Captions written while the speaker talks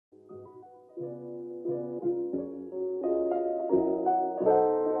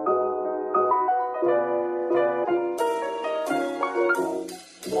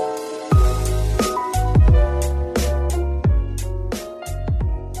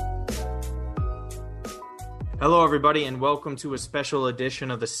Hello, everybody, and welcome to a special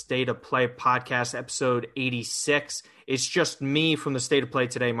edition of the State of Play podcast, episode 86. It's just me from the State of Play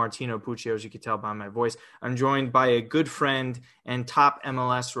today, Martino Puccio, as you can tell by my voice. I'm joined by a good friend and top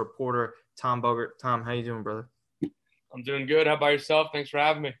MLS reporter, Tom Bogert. Tom, how you doing, brother? I'm doing good. How about yourself? Thanks for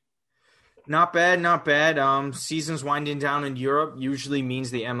having me. Not bad, not bad. Season's winding down in Europe usually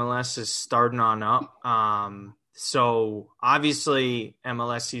means the MLS is starting on up. So obviously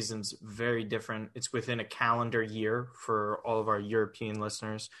MLS season's very different. It's within a calendar year for all of our European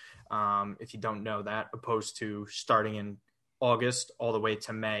listeners. If you don't know that, opposed to starting in August all the way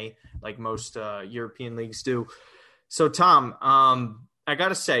to May, like most European leagues do. So Tom, I got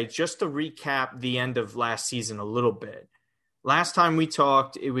to say, just to recap the end of last season a little bit. Last time we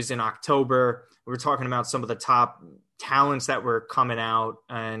talked, it was in October. We were talking about some of the top talents that were coming out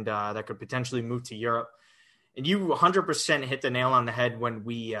and that could potentially move to Europe. And you 100% hit the nail on the head when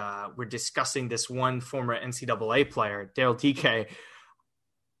we were discussing this one former NCAA player, Daryl Dike.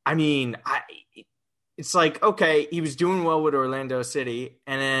 I mean, it's like, okay, he was doing well with Orlando City,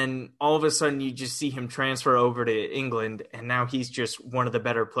 and then all of a sudden you just see him transfer over to England, and now he's just one of the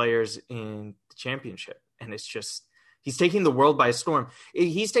better players in the championship. And it's just, he's taking the world by storm.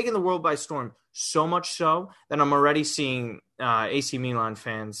 He's taking the world by storm so much so that I'm already seeing AC Milan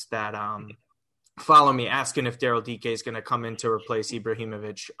fans that follow me asking if Daryl Dike is going to come in to replace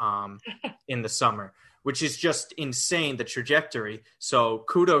Ibrahimovic in the summer, which is just insane, the trajectory. So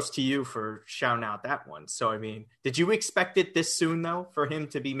kudos to you for shouting out that one. So, I mean, did you expect it this soon, though, for him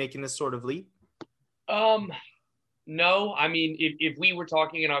to be making this sort of leap? No. I mean, if we were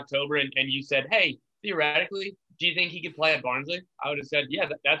talking in October and you said, hey, theoretically, do you think he could play at Barnsley? I would have said, yeah,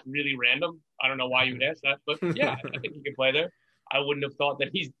 that's really random. I don't know why you would ask that, but yeah, I think he could play there. I wouldn't have thought that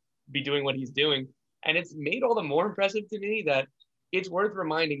he'd be doing what he's doing. And it's made all the more impressive to me that it's worth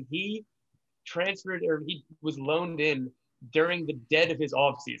reminding he transferred or he was loaned in during the dead of his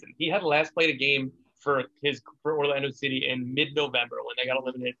off season. He had last played a game for Orlando City in mid-November when they got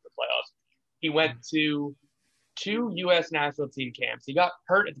eliminated from the playoffs. He went to 2 U.S. national team camps. He got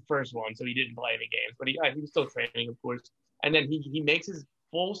hurt at the first one, so he didn't play any games, but he was still training, of course. And then he makes his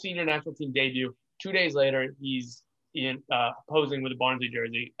full senior national team debut. 2 days later, he's posing with a Barnsley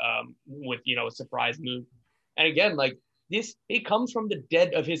jersey with, a surprise move. And again, like this, it comes from the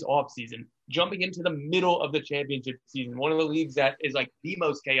dead of his off season, jumping into the middle of the championship season, one of the leagues that is like the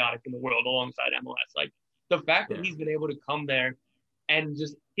most chaotic in the world alongside MLS. Like the fact that he's been able to come there and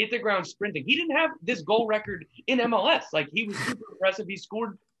just hit the ground sprinting. He didn't have this goal record in MLS. Like he was super impressive. He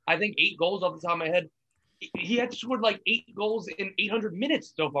scored, I think, 8 goals off the top of my head. He had scored like 8 goals in 800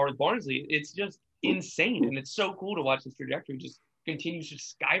 minutes so far with Barnsley. It's just insane. And it's so cool to watch this trajectory just continues to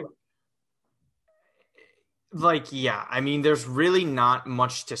skyrocket. Like, yeah, I mean, there's really not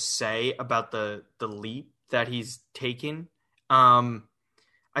much to say about the leap that he's taken. I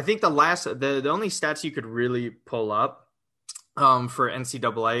think the only stats you could really pull up for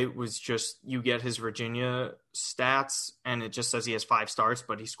NCAA was just you get his Virginia stats and it just says he has 5 starts,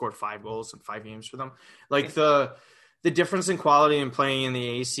 but he scored 5 goals in 5 games for them. Like the difference in quality in playing in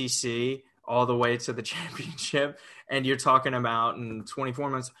the ACC all the way to the championship, and you're talking about in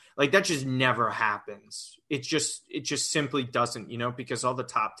 24 months, like that just never happens. It just simply doesn't, because all the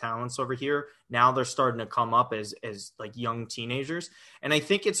top talents over here, now they're starting to come up as like young teenagers. And I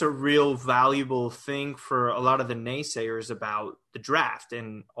think it's a real valuable thing for a lot of the naysayers about the draft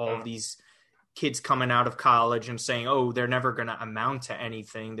and all of these kids coming out of college and saying, oh, they're never going to amount to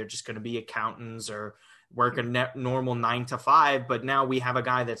anything. They're just going to be accountants or work a normal 9 to 5. But now we have a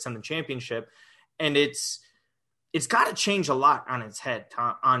guy that's in the championship, and it's got to change a lot on its head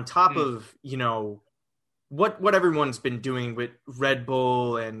on top of, what everyone's been doing with Red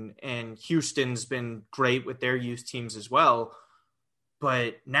Bull and Houston's been great with their youth teams as well.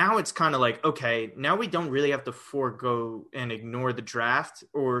 But now it's kind of like, okay, now we don't really have to forego and ignore the draft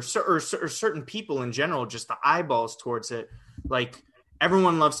or certain people in general, just the eyeballs towards it. Like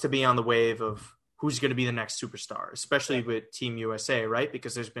everyone loves to be on the wave of who's going to be the next superstar, especially with Team USA, right?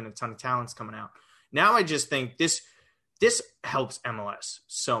 Because there's been a ton of talents coming out. Now I just think this helps MLS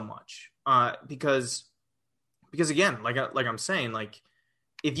so much because again, like I'm saying, like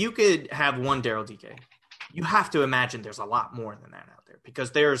if you could have one Daryl Dike, you have to imagine there's a lot more than that out there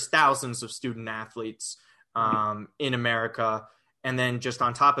because there's thousands of student athletes in America. And then just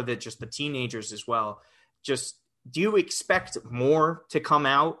on top of it, just the teenagers as well. Just do you expect more to come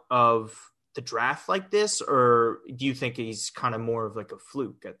out of the draft like this, or do you think he's kind of more of like a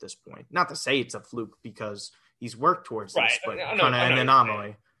fluke at this point? Not to say it's a fluke because he's worked towards this, but kind of an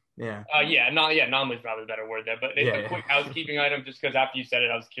anomaly. Yeah. Anomaly is probably a better word there. But a Yeah. quick housekeeping item, just because after you said it,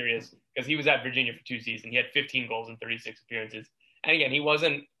 I was curious because he was at Virginia for 2 seasons. He had 15 goals in 36 appearances. And again, he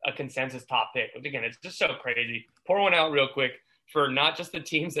wasn't a consensus top pick. But again, it's just so crazy. Pour one out real quick for not just the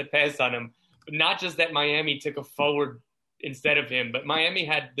teams that passed on him, but not just that Miami took a forward instead of him, but Miami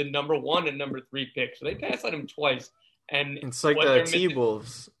had the number 1 and number 3 pick. So they passed on him twice. And It's like what the they're missing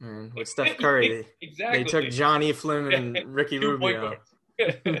T-Wolves, man, with Steph Curry. They took exactly Johnny Flynn and Ricky 2 point Rubio. guards.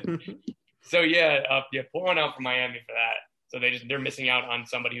 So pour one out for Miami for that. So they're missing out on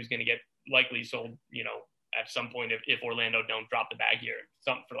somebody who's going to get likely sold, at some point if Orlando don't drop the bag here,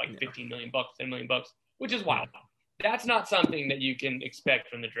 something for like $15 million, $10 million, which is wild. That's not something that you can expect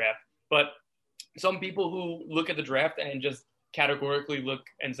from the draft. But some people who look at the draft and just categorically look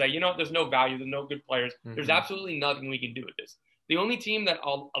and say, there's no value, there's no good players. Mm-hmm. There's absolutely nothing we can do with this. The only team that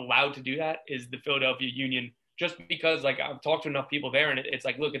are allowed to do that is the Philadelphia Union, just because I've talked to enough people there, and it's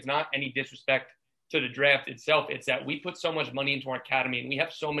like, look, it's not any disrespect to the draft itself. It's that we put so much money into our academy, and we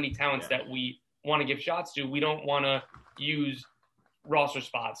have so many talents that we want to give shots to. We don't want to use roster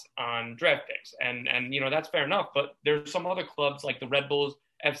spots on draft picks. And that's fair enough. But there's some other clubs like the Red Bulls,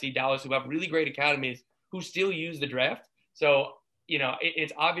 FC Dallas, who have really great academies who still use the draft. So,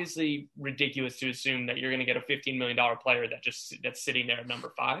 it's obviously ridiculous to assume that you're going to get a $15 million player that's sitting there at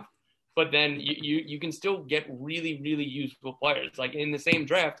number 5. But then you can still get really, really useful players. Like in the same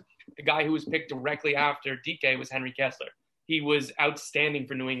draft, the guy who was picked directly after DK was Henry Kessler. He was outstanding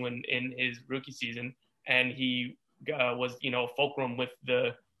for New England in his rookie season, and he was, fulcrum with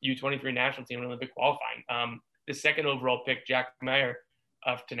the U23 national team in Olympic qualifying. The second overall pick, Jack Mayer,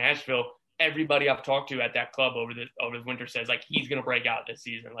 to Nashville. Everybody I've talked to at that club over the winter says he's going to break out this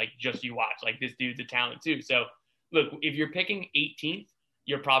season. Just you watch. This dude's a talent too. So look, if you're picking 18th,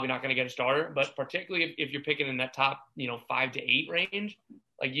 you're probably not going to get a starter. But particularly if you're picking in that top, 5 to 8 range,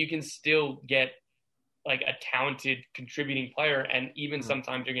 you can still get a talented contributing player. And even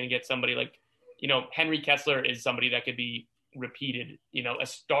sometimes you're going to get somebody Henry Kessler is somebody that could be repeated,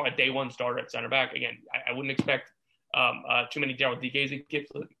 a day one starter at center back. Again, I wouldn't expect too many Daryl DKs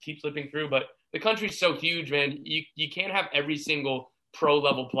to keep slipping through, but the country's so huge, man. You can't have every single pro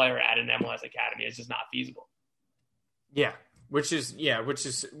level player at an MLS academy. It's just not feasible. Yeah. Which is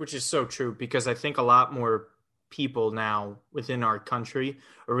so true, because I think a lot more people now within our country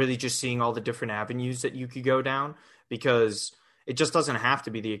are really just seeing all the different avenues that you could go down, because it just doesn't have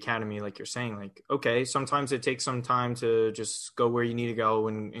to be the academy. Like you're saying, okay, sometimes it takes some time to just go where you need to go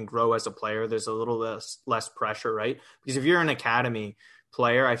and grow as a player. There's a little less pressure, right? Because if you're an academy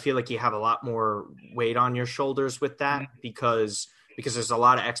player, I feel like you have a lot more weight on your shoulders with that, because there's a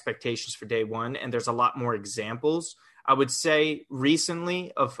lot of expectations for day one, and there's a lot more examples, I would say,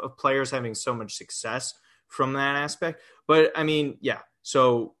 recently of players having so much success from that aspect. But I mean, yeah.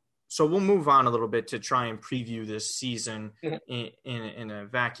 So we'll move on a little bit to try and preview this season in a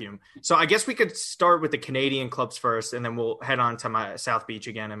vacuum. So I guess we could start with the Canadian clubs first, and then we'll head on to South Beach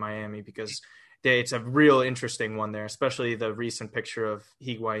again in Miami, because it's a real interesting one there, especially the recent picture of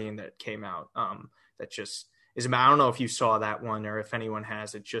Higuain that came out. That just is, I don't know if you saw that one or if anyone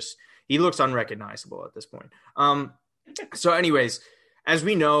has. He looks unrecognizable at this point. So anyways, as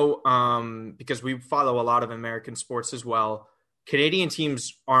we know, because we follow a lot of American sports as well, Canadian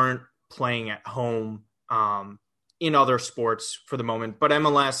teams aren't playing at home in other sports for the moment. But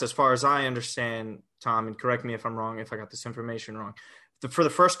MLS, as far as I understand, Tom, and correct me if I'm wrong, if I got this information wrong, for the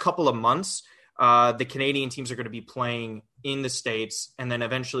first couple of months, the Canadian teams are going to be playing in the States. And then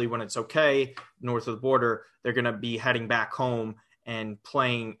eventually, when it's okay, north of the border, they're going to be heading back home and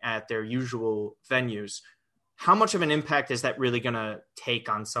playing at their usual venues. How much of an impact is that really going to take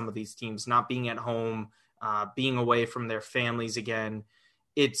on some of these teams not being at home, being away from their families again?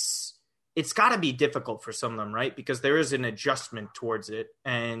 It's got to be difficult for some of them, right? Because there is an adjustment towards it.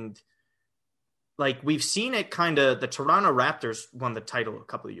 And we've seen it the Toronto Raptors won the title a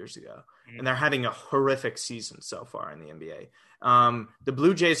couple of years ago, and they're having a horrific season so far in the NBA. The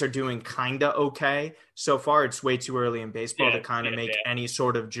Blue Jays are doing kind of okay so far. It's way too early in baseball to make any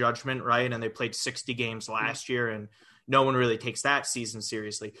sort of judgment, right? And they played 60 games last year, and no one really takes that season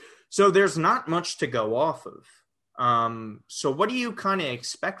seriously. So there's not much to go off of. So what do you kind of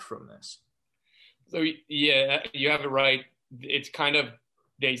expect from this? So, yeah, you have it right. It's kind of,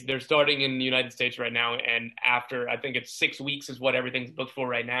 they're starting in the United States right now, and after, I think it's 6 weeks is what everything's booked for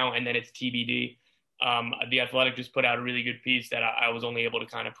right now, and then it's TBD. The Athletic just put out a really good piece that I was only able to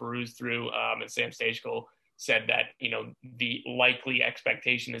kind of peruse through, and Sam Stejskal said that, the likely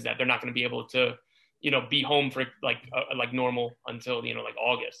expectation is that they're not going to be able to, be home for like normal until,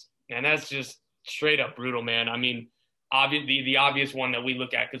 August. And that's just straight up brutal, man. I mean, the obvious one that we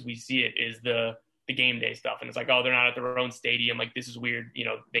look at because we see it is the game day stuff. And it's like, oh, they're not at their own stadium. Like, this is weird.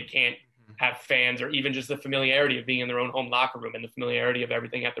 They can't have fans, or even just the familiarity of being in their own home locker room and the familiarity of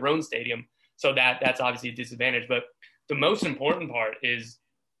everything at their own stadium. So that's obviously a disadvantage. But the most important part is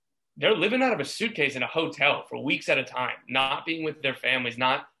they're living out of a suitcase in a hotel for weeks at a time, not being with their families,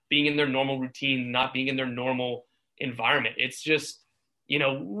 not being in their normal routine, not being in their normal environment. It's just,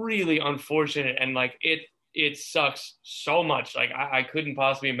 really unfortunate. And like, it sucks so much. Like, I couldn't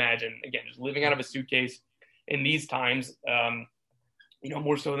possibly imagine, again, just living out of a suitcase in these times,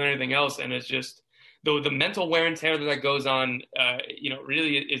 more so than anything else. And it's just, though the mental wear and tear that goes on,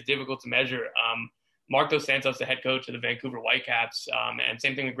 really is difficult to measure. Mark Dos Santos, the head coach of the Vancouver Whitecaps, and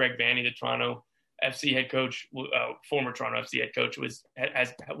same thing with Greg Vanney, the Toronto FC head coach, former Toronto FC head coach,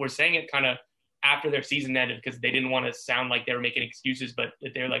 were saying it kind of after their season ended because they didn't want to sound like they were making excuses, but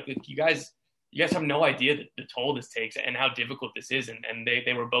they're like, you guys have no idea the toll this takes and how difficult this is. And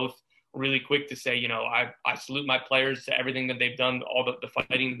they were both really quick to say, I salute my players to everything that they've done, all the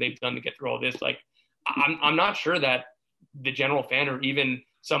fighting that they've done to get through all this. Like, I'm not sure that the general fan, or even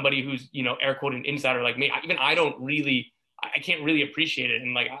somebody who's, air quote an insider like me, I can't really appreciate it.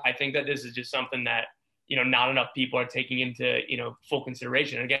 And like, I think that this is just something that, not enough people are taking into, full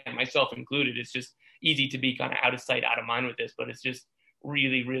consideration. And again, myself included, it's just easy to be kind of out of sight, out of mind with this, but it's just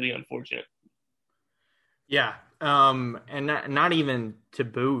really, really unfortunate. Yeah. And not even to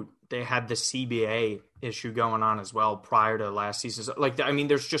boot, they had the CBA issue going on as well prior to last season. So,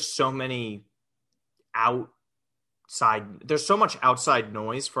 there's just so many there's so much outside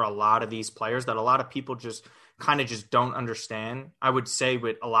noise for a lot of these players that a lot of people just don't understand. I would say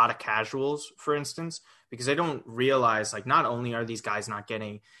with a lot of casuals, for instance, because they don't realize, like, not only are these guys not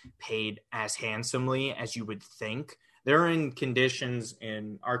getting paid as handsomely as you would think, they're in conditions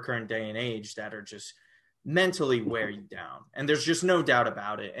in our current day and age that are just mentally wear you down. And there's just no doubt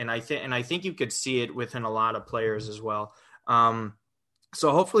about it. And I think you could see it within a lot of players as well.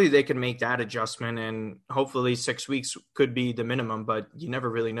 So hopefully they can make that adjustment, and hopefully 6 weeks could be the minimum, but you never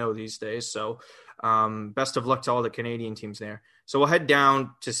really know these days. So best of luck to all the Canadian teams there. So we'll head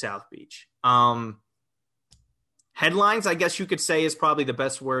down to South Beach. Headlines, I guess you could say, is probably the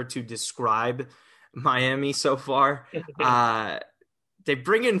best word to describe Miami so far. They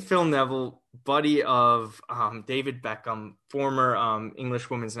bring in Phil Neville, buddy of David Beckham, former English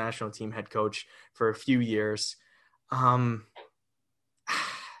women's national team head coach for a few years.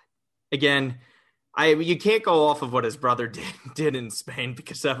 Again, you can't go off of what his brother did in Spain,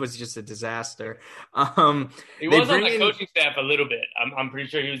 because that was just a disaster. He was on the coaching staff a little bit. I'm pretty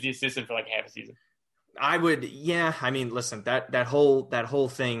sure he was the assistant for like half a season. Listen, that whole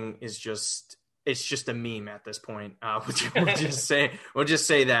thing is just, it's just a meme at this point. We'll just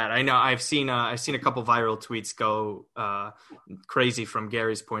say that. I know I've seen a couple viral tweets go crazy from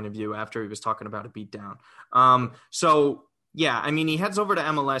Gary's point of view after he was talking about a beatdown. So yeah, he heads over to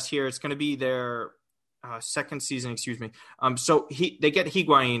MLS here. It's going to be their second season, excuse me. So they get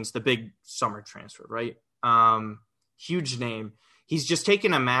Higuain's the big summer transfer, right? Huge name. He's just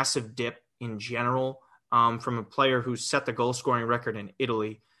taken a massive dip in general from a player who set the goal scoring record in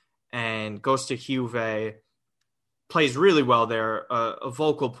Italy and goes to Juve, plays really well there, a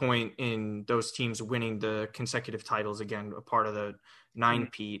vocal point in those teams winning the consecutive titles, again, a part of the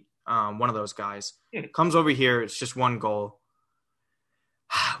nine-peat, one of those guys. Comes over here, it's just one goal.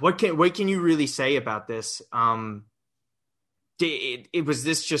 What can you really say about this? Was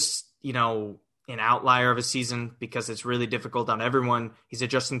this just, an outlier of a season because it's really difficult on everyone? He's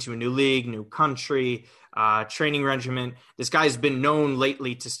adjusting to a new league, new country, training regimen. This guy's been known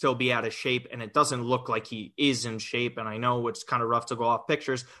lately to still be out of shape, and it doesn't look like he is in shape. And I know it's kind of rough to go off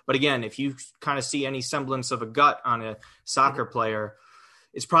pictures, but again, if you kind of see any semblance of a gut on a soccer player,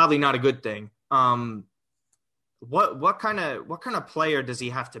 it's probably not a good thing. What kind of player does he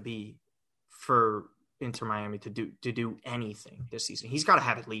have to be for Inter Miami to do anything this season? He's got to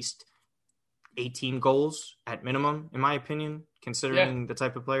have at least 18 goals at minimum, in my opinion, considering the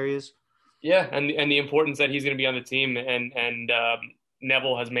type of player he is. Yeah, and the importance that he's going to be on the team, and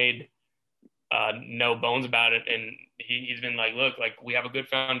Neville has made no bones about it, and he's been like, look, like, we have a good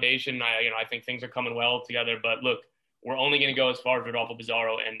foundation. I think things are coming well together, but look, we're only going to go as far as Rodolfo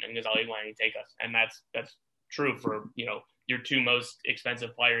Pizarro and Gonzalo Higuain take us, and that's true for your two most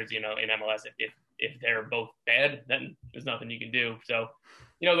expensive players in MLS. If they're both bad, then there's nothing you can do. So,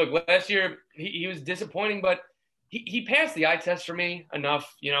 look, last year he was disappointing, but he passed the eye test for me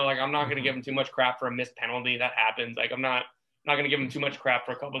enough. I'm not going to give him too much crap for a missed penalty. That happens. Like, I'm not going to give him too much crap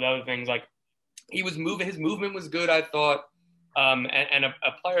for a couple of other things. Like, he was moving. His movement was good, I thought. And a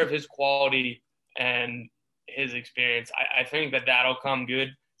player of his quality and his experience, I think that'll come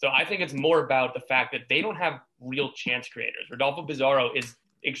good. So I think it's more about the fact that they don't have real chance creators. Rodolfo Pizarro is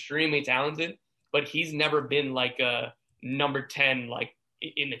extremely talented, but he's never been like a number 10, like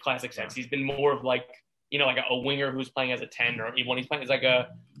in the classic sense. He's been more of like, like a winger who's playing as a 10, or when he's playing as like a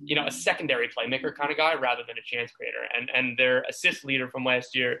secondary playmaker kind of guy rather than a chance creator. And their assist leader from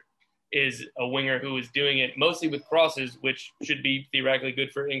last year is a winger who is doing it mostly with crosses, which should be theoretically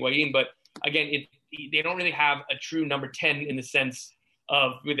good for Higuain. But again, they don't really have a true number 10 in the sense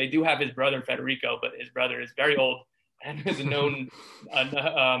of, they do have his brother Federico, but his brother is very old and is known,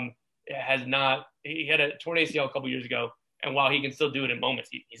 he had a torn ACL a couple years ago. And while he can still do it in moments,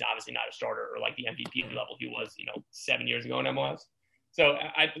 he's obviously not a starter or like the MVP level he was, 7 years ago in MLS. So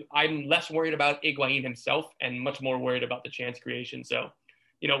I'm less worried about Higuain himself and much more worried about the chance creation. So,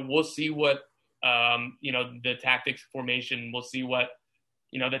 we'll see what, the tactics formation, we'll see what,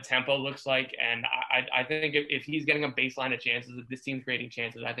 the tempo looks like. And I think if he's getting a baseline of chances, if this team's creating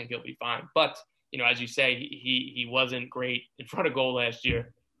chances, I think he'll be fine. But, as you say, he wasn't great in front of goal last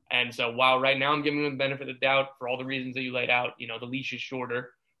year. And so while right now I'm giving him the benefit of the doubt for all the reasons that you laid out, the leash is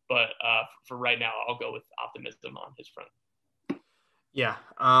shorter. But for right now, I'll go with optimism on his front. Yeah,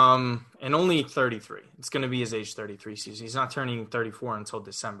 and only 33. It's going to be his age 33 season. He's not turning 34 until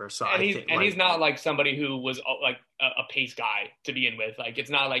December. So he's not like somebody who was like a pace guy to begin with. Like it's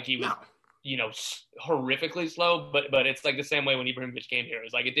not like he was, horrifically slow. But it's like the same way when Ibrahimovic came here. It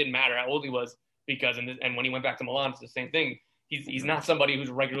was like it didn't matter how old he was because and when he went back to Milan, it's the same thing. He's not somebody who's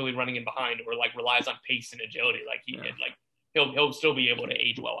regularly running in behind or like relies on pace and agility. Like he'll still be able to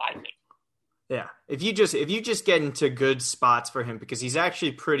age well, I think. Yeah, if you just get into good spots for him, because he's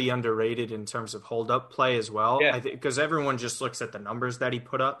actually pretty underrated in terms of hold up play as well. Yeah. Because everyone just looks at the numbers that he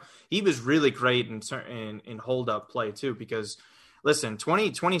put up. He was really great in hold up play too. Because listen,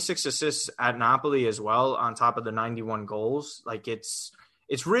 26 assists at Napoli as well, on top of the 91 goals. Like it's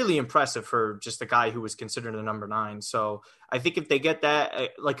really impressive for just a guy who was considered a number 9. So I think if they get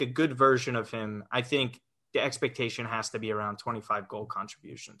that, like a good version of him, I think the expectation has to be around 25 goal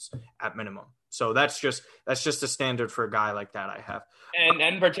contributions at minimum. So that's just a standard for a guy like that I have.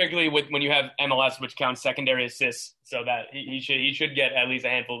 And particularly when you have MLS, which counts secondary assists, so that he should get at least a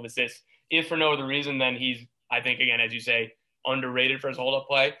handful of assists. If for no other reason, then he's, I think, again, as you say, underrated for his hold-up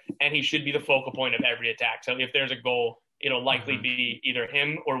play, and he should be the focal point of every attack. So if there's a goal, it'll likely be either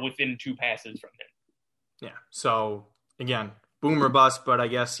him or within 2 passes from him. Yeah. So again, boom or bust, but I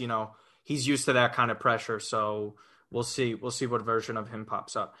guess, he's used to that kind of pressure. So we'll see what version of him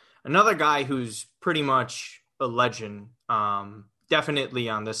pops up. Another guy who's pretty much a legend, definitely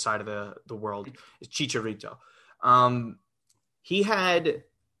on this side of the world, is Chicharito. He had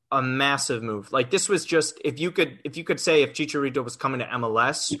a massive move. Like this was just, if you could say if Chicharito was coming to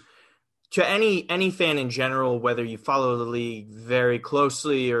MLS, to any fan in general, whether you follow the league very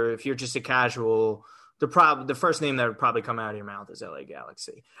closely or if you're just a casual, the first name that would probably come out of your mouth is LA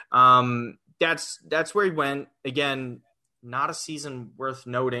Galaxy. That's where he went. Again, not a season worth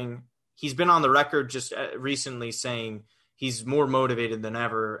noting. He's been on the record just recently saying he's more motivated than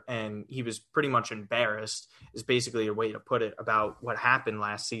ever, and he was pretty much embarrassed, is basically a way to put it, about what happened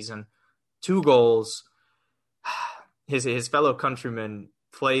last season. 2 goals. His fellow countryman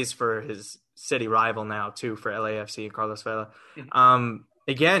plays for his city rival now too, for LAFC, Carlos Vela.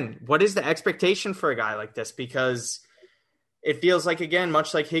 Again, what is the expectation for a guy like this? Because it feels like, again,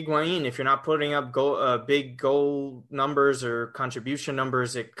 much like Higuain, if you're not putting up big goal numbers or contribution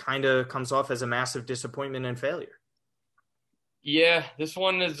numbers, it kind of comes off as a massive disappointment and failure. Yeah, this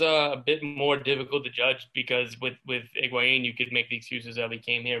one is a bit more difficult to judge because with Higuain, you could make the excuses of he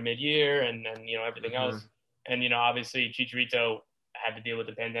came here mid-year and everything else. And, obviously Chicharito had to deal with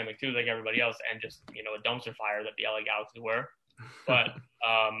the pandemic too, like everybody else, and just, a dumpster fire that the LA Galaxy were. But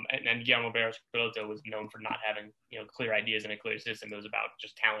and Guillermo Barros Schelotto was known for not having clear ideas and a clear system. It was about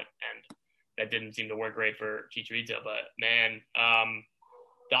just talent, and that didn't seem to work great for Chicharito. But man,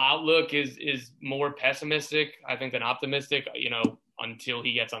 the outlook is more pessimistic, I think, than optimistic. Until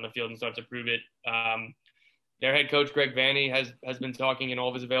he gets on the field and starts to prove it. Their head coach Greg Vanney has been talking in all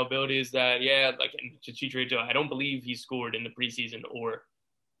of his availabilities that to Chicharito, I don't believe he scored in the preseason, or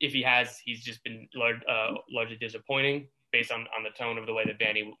if he has, he's just been largely disappointing. Based on the tone of the way that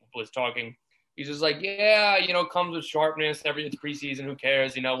Vanney was talking. He's just like, comes with sharpness. It's preseason. Who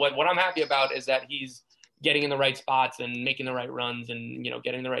cares? What I'm happy about is that he's getting in the right spots and making the right runs and,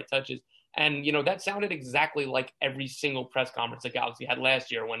 getting the right touches. And, that sounded exactly like every single press conference that Galaxy had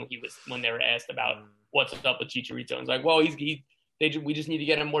last year when they were asked about what's up with Chicharito. And it's like, well, we just need to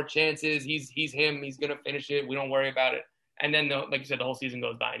get him more chances. He's him. He's going to finish it. We don't worry about it. And then, like you said, the whole season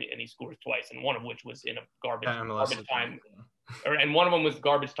goes by and he scores twice, and one of which was in a garbage time. And one of them was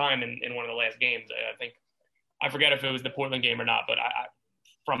garbage time in one of the last games. I forget if it was the Portland game or not, but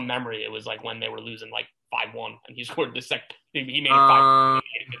from memory, it was like when they were losing like 5-1, and he scored the second. He made it 5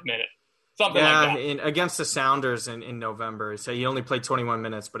 minute. Something like that. Against the Sounders in November. So he only played 21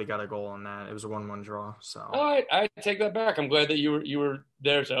 minutes, but he got a goal on that. It was a 1-1 draw. So all right, I take that back. I'm glad that you were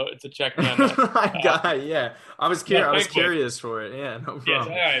there, so it's a check me on that. Yeah. I was curious. I was curious for it. Yeah, no problem.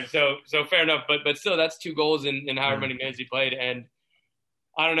 Yes, all right. So fair enough, but still, that's 2 goals in however many minutes he played, and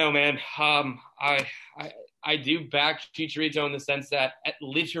I don't know, man. I do back Chicharito in the sense that at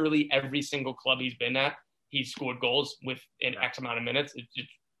literally every single club he's been at, he's scored goals within X amount of minutes. It's just,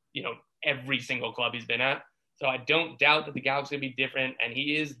 every single club he's been at. So I don't doubt that the Galaxy will be different, and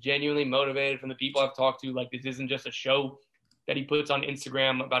he is genuinely motivated from the people I've talked to. Like, this isn't just a show that he puts on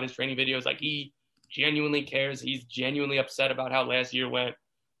Instagram about his training videos. Like, he genuinely cares. He's genuinely upset about how last year went.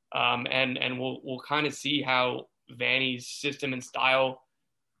 And we'll kind of see how Vanny's system and style,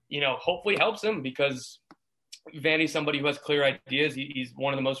 hopefully helps him, because Vanny's somebody who has clear ideas. He's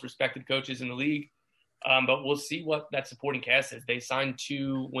one of the most respected coaches in the league. But we'll see what that supporting cast is. They signed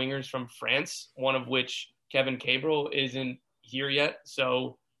 2 wingers from France, one of which, Kevin Cabral, isn't here yet.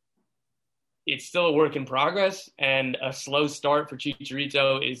 So it's still a work in progress, and a slow start for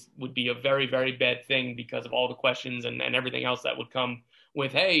Chicharito would be a very, very bad thing because of all the questions and everything else that would come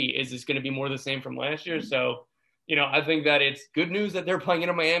with, hey, is this going to be more the same from last year? So, I think that it's good news that they're playing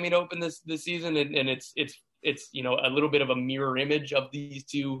in Miami to open this season, and it's a little bit of a mirror image of these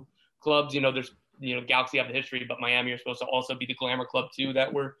 2 clubs. There's Galaxy have the history, but Miami are supposed to also be the glamour club too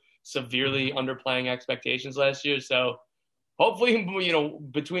that were severely underplaying expectations last year. So hopefully,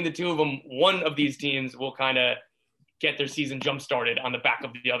 between the 2 of them, one of these teams will kind of get their season jump started on the back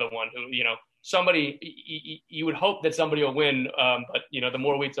of the other one. Who, somebody, you would hope that somebody will win. But the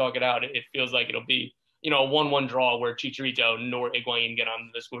more we talk it out, it feels like it'll be, a 1-1 draw where Chicharito nor Higuain get on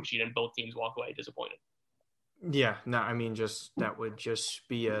the score sheet and both teams walk away disappointed. Yeah, no, I mean, that would just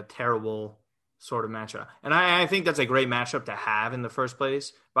be a terrible sort of matchup. And I think that's a great matchup to have in the first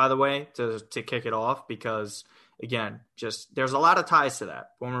place, by the way, to kick it off, because, again, there's a lot of ties to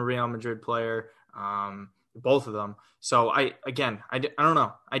that. Former Real Madrid player, both of them. So, I don't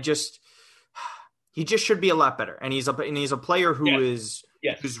know. He just should be a lot better. And he's a player who is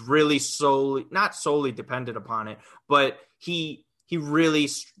really not solely dependent upon it, but he really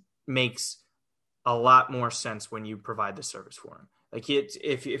makes a lot more sense when you provide the service for him. Like,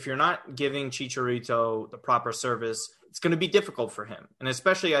 if you're not giving Chicharito the proper service, it's going to be difficult for him. And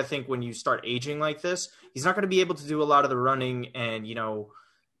especially, I think, when you start aging like this, he's not going to be able to do a lot of the running and,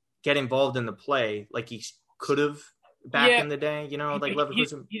 get involved in the play like he could have back in the day, like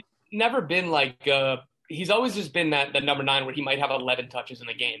Leverkusen. He's never been like he's always just been that number 9 where he might have 11 touches in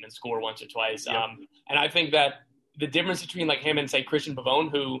the game and score once or twice. Yeah. And I think that the difference between like him and, say, Christian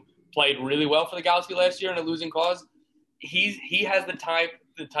Pavone, who played really well for the Galaxy last year in a losing cause, he has the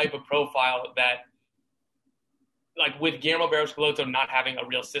type of profile that, like, with Guillermo Barros-Schelotto not having a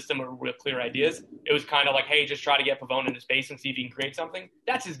real system or real clear ideas, it was kind of like, hey, just try to get Pavone into space and see if he can create something.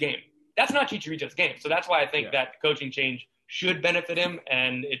 That's his game. That's not Chicharito's game. So that's why I think that coaching change should benefit him,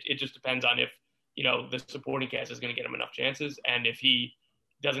 and it just depends on if, the supporting cast is going to get him enough chances, and if he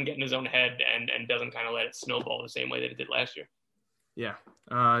doesn't get in his own head and doesn't kind of let it snowball the same way that it did last year. Yeah,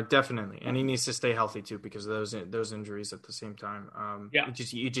 definitely. And he needs to stay healthy too, because of those injuries at the same time.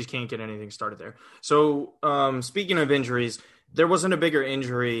 You just can't get anything started there. So speaking of injuries, there wasn't a bigger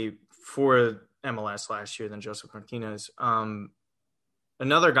injury for MLS last year than Joseph Martinez.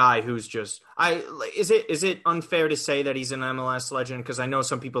 Another guy who's is it unfair to say that he's an MLS legend? Because I know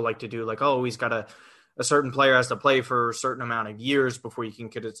some people like to do like, oh, he's got a certain player has to play for a certain amount of years before you can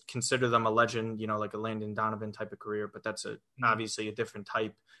consider them a legend, like a Landon Donovan type of career. But that's obviously a different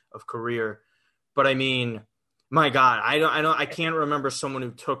type of career. But I mean, my God, I can't remember someone who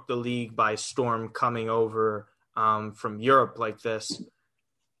took the league by storm coming over from Europe like this.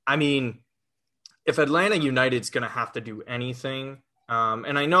 I mean, if Atlanta United's going to have to do anything,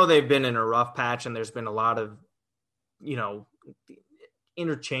 and I know they've been in a rough patch and there's been a lot of,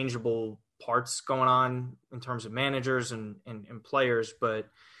 interchangeable parts going on in terms of managers and players, but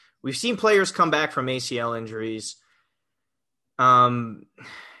we've seen players come back from ACL injuries. Are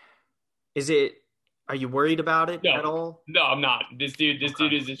you worried about it at all? No, I'm not. This dude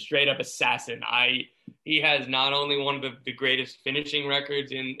is a straight up assassin. He has not only one of the greatest finishing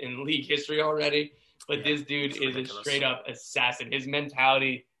records in league history already, but this dude is a straight up assassin. His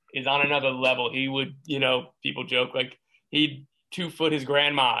mentality is on another level. He would, people joke like he'd 2-foot his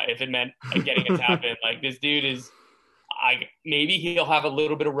grandma if it meant getting a tap in. Like, this dude is, maybe he'll have a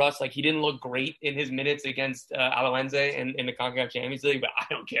little bit of rust. Like, he didn't look great in his minutes against Alajuelense in the CONCACAF Champions League, but I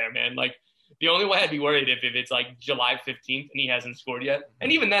don't care, man. Like, the only way I'd be worried if it's like July 15th and he hasn't scored yet.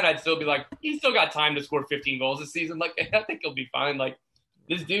 And even then, I'd still be like, he's still got time to score 15 goals this season. Like, I think he'll be fine. Like,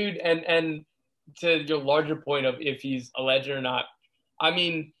 this dude, and to your larger point of if he's a legend or not, I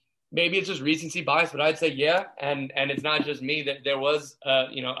mean, maybe it's just recency bias, but I'd say yeah. And it's not just me. That there was a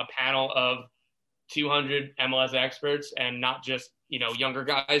panel of 200 MLS experts, and not just younger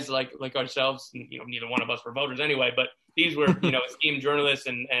guys like ourselves. And, neither one of us were voters anyway, but these were esteemed journalists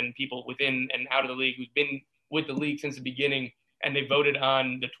and people within and out of the league who's been with the league since the beginning, and they voted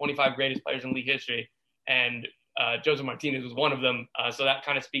on the 25 greatest players in league history, and Joseph Martinez was one of them. So that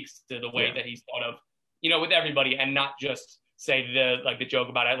kind of speaks to the way that he's thought of, with everybody, and not just say the joke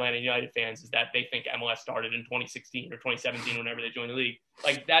about Atlanta United fans is that they think MLS started in 2016 or 2017 whenever they joined the league.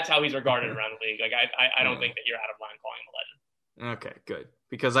 Like, that's how he's regarded around the league. Like, I don't think that you're out of line calling him a legend. Okay, good.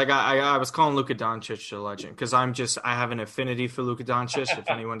 Because I was calling Luka Doncic a legend because I have an affinity for Luka Doncic, if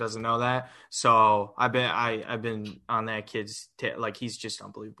anyone doesn't know that. So I've been on that kid's like, he's just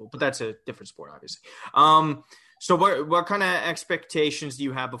unbelievable. But that's a different sport, obviously. So what kind of expectations do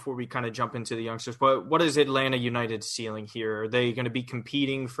you have before we kind of jump into the youngsters? What is Atlanta United's ceiling here? Are they going to be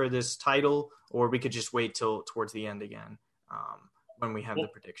competing for this title, or we could just wait till towards the end again when we have the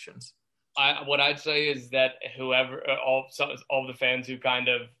predictions? What I'd say is that whoever, all the fans who kind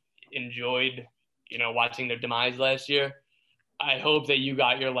of enjoyed, watching their demise last year, I hope that you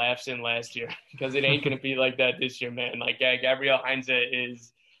got your laughs in last year, because it ain't going to be like that this year, man. Like, Gabriel Heinze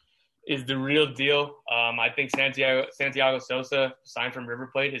is the real deal. I think Santiago Sosa, signed from River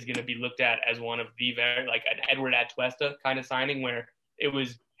Plate, is going to be looked at as one of the very, like, an Edward Atuesta kind of signing, where it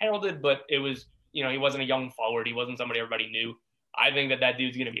was heralded, but it was, he wasn't a young forward. He wasn't somebody everybody knew. I think that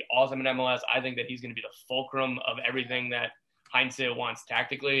dude's going to be awesome in MLS. I think that he's going to be the fulcrum of everything that Heinze wants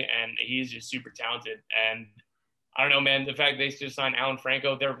tactically, and he's just super talented. And I don't know, man, the fact they just signed Alan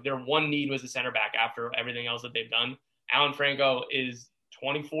Franco, their one need was a center back after everything else that they've done. Alan Franco is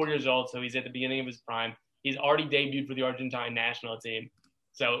 24 years old, so he's at the beginning of his prime. He's already debuted for the Argentine national team.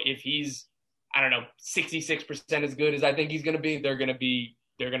 So if he's, 66% as good as I think he's going to be, they're going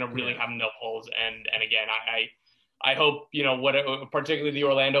to really have no holes. And again, I hope, particularly the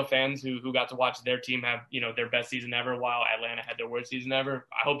Orlando fans who got to watch their team have, their best season ever while Atlanta had their worst season ever.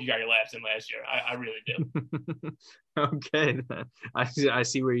 I hope you got your laughs in last year. I really do. Okay. I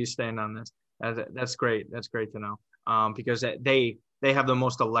see where you stand on this. That's great. That's great to know. Because they have the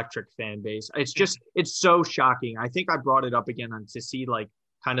most electric fan base. It's so shocking. I think I brought it up again to see, like,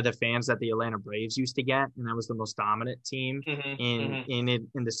 kind of the fans that the Atlanta Braves used to get, and that was the most dominant team in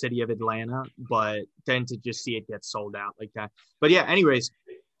the city of Atlanta. But then to just see it get sold out like that. But yeah, anyways,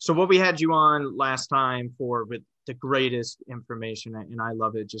 so what we had you on last time for with the greatest information, and I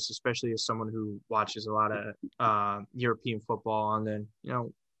love it, just especially as someone who watches a lot of European football, and then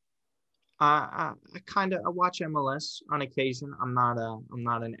I watch MLS on occasion. I'm not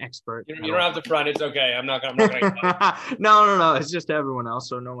an expert. You don't have to front. It's okay. I'm not gonna. No. It's just everyone else,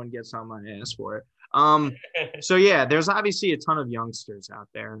 so no one gets on my ass for it. So yeah, there's obviously a ton of youngsters out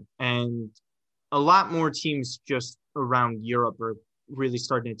there, and a lot more teams just around Europe are really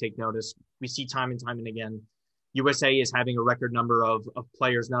starting to take notice. We see time and time and again, USA is having a record number of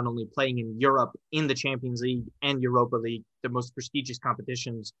players not only playing in Europe in the Champions League and Europa League, the most prestigious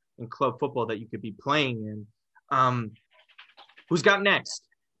competitions in club football that you could be playing in. Who's got next,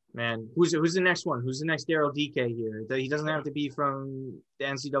 man? Who's the next one? Who's the next Daryl DK here? He doesn't have to be from the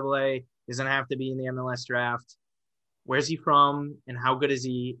NCAA. He doesn't have to be in the MLS draft. Where's he from, and how good is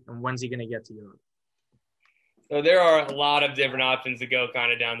he, and when's he going to get to Europe? So there are a lot of different options to go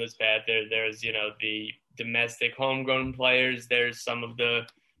kind of down this path. There's the domestic homegrown players. There's some of the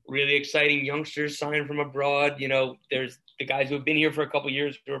really exciting youngsters signing from abroad. There's the guys who have been here for a couple of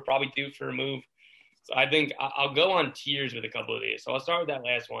years who are probably due for a move. So I think I'll go on tiers with a couple of these. So I'll start with that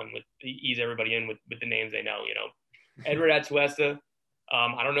last one with ease everybody in with the names they know. Edward Atuesta.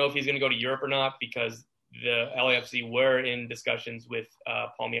 I don't know if he's going to go to Europe or not, because the LAFC were in discussions with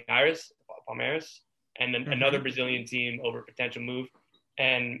Palmeiras, and then another Brazilian team over a potential move.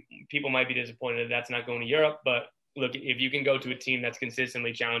 And people might be disappointed that that's not going to Europe. But look, if you can go to a team that's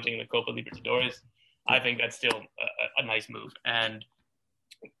consistently challenging the Copa Libertadores, I think that's still a nice move. And,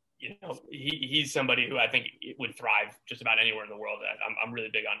 he's somebody who I think would thrive just about anywhere in the world. I'm really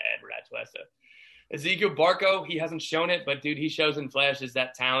big on Edward Atuesta. Ezequiel Barco, he hasn't shown it, but, dude, he shows in flashes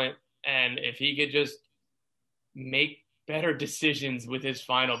that talent. And if he could just make better decisions with his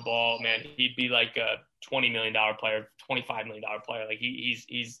final ball, man, he'd be like a $20 million player, $25 million player. Like he's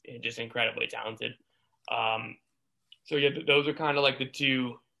just incredibly talented. So yeah, those are kind of like the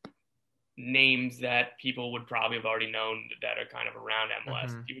two names that people would probably have already known that are kind of around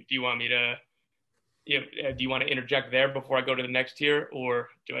MLS. Mm-hmm. Do you want me to? Do you want to interject there before I go to the next tier, or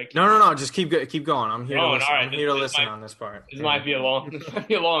do I keep No, no, going? no. Just keep going. I'm here to Going. listen. All right. I'm here to This listen might on this part. this Yeah. might be a long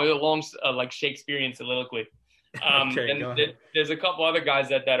a long like Shakespearean soliloquy. Okay, Then go ahead. there's a couple other guys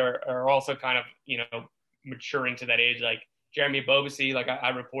that are also kind of maturing to that age, like Jeremy Bobasi. Like I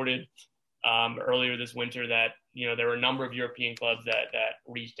reported earlier this winter that there were a number of European clubs that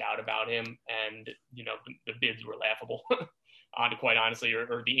reached out about him, and the bids were laughable. Quite honestly,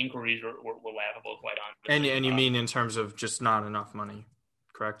 or the inquiries were laughable. Quite And honestly, you mean in terms of just not enough money,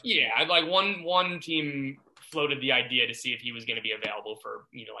 correct? yeah, like one team floated the idea to see if he was going to be available for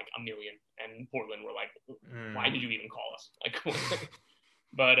like $1 million, and Portland were like, "Why did you even call us?" Like,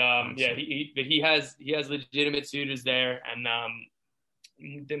 but yeah, he has legitimate suitors there, and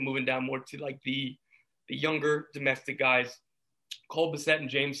then moving down more to like the younger domestic guys, Cole Bassett and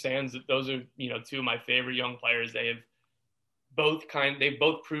James Sands. Those are two of my favorite young players. They've both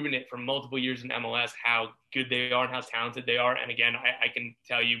proven it for multiple years in MLS how good they are and how talented they are. And again, I can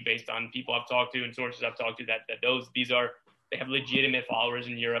tell you based on people I've talked to and sources I've talked to that they have legitimate followers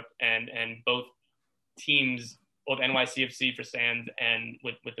in Europe, and both teams, both NYCFC for Sands and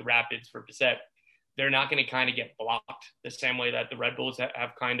with the Rapids for Bassett, they're not going to kind of get blocked the same way that the Red Bulls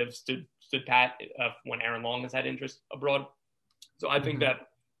have kind of stood pat when Aaron Long has had interest abroad. So I think that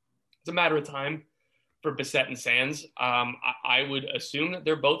it's a matter of time for Bassett and Sands. I would assume that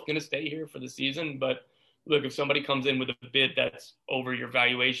they're both going to stay here for the season. But look, if somebody comes in with a bid that's over your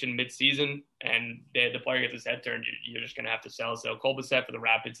valuation mid-season and the player gets his head turned, you're just going to have to sell. So Cole Bassett for the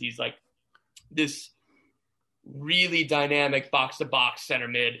Rapids, he's like this really dynamic box-to-box center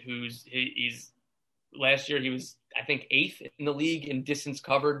mid he's last year he was, I think, 8th in the league in distance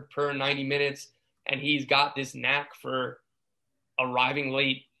covered per 90 minutes. And he's got this knack for arriving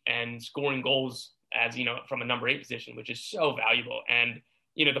late and scoring goals as from a number 8 position, which is so valuable. And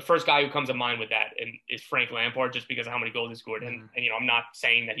the first guy who comes to mind with that is Frank Lampard, just because of how many goals he scored. And I'm not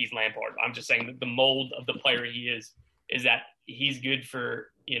saying that he's Lampard. I'm just saying that the mold of the player he is that he's good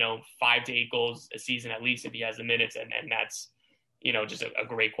for 5 to 8 goals a season at least if he has the minutes, and that's just a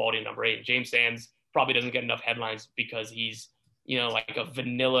great quality number 8. James Sands probably doesn't get enough headlines because he's like a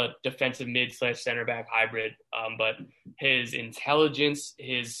vanilla defensive mid / center back hybrid, but his intelligence,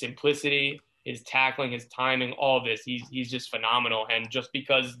 his simplicity, his tackling, his timing, all of this, he's just phenomenal. And just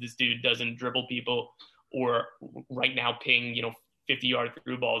because this dude doesn't dribble people or right now ping 50-yard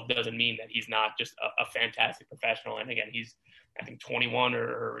through balls doesn't mean that he's not just a fantastic professional. And again, he's I think 21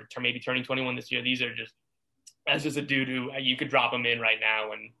 or maybe turning 21 this year. That's just a dude who you could drop him in right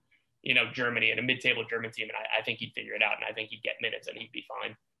now and Germany and a mid-table German team, and I think he'd figure it out, and I think he'd get minutes and he'd be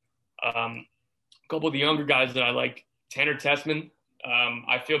fine. A couple of the younger guys that I like, Tanner Tessman.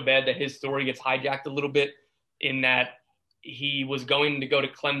 I feel bad that his story gets hijacked a little bit in that he was going to go to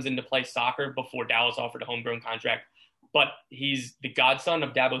Clemson to play soccer before Dallas offered a homegrown contract, but he's the godson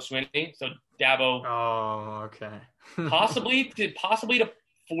of Dabo Swinney. So Dabo, okay, possibly to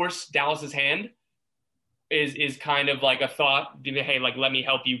force Dallas's hand is kind of like a thought. Hey, like let me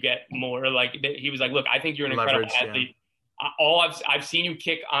help you get more. Like he was like, look, I think you're an incredible athlete. Yeah. I've seen you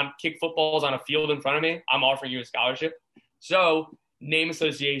kick footballs on a field in front of me. I'm offering you a scholarship. So name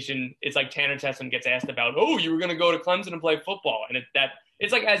association, it's like Tanner Tessman gets asked about, oh, you were going to go to Clemson and play football. And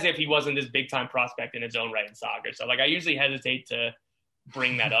it's like as if he wasn't this big time prospect in his own right in soccer. So like, I usually hesitate to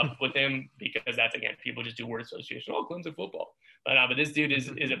bring that up with him because that's, again, people just do word association. Oh, Clemson football. But this dude is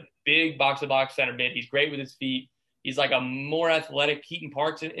a big box-to-box center mid. He's great with his feet. He's like a more athletic Keaton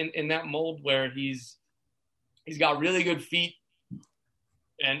Parks in that mold where he's got really good feet.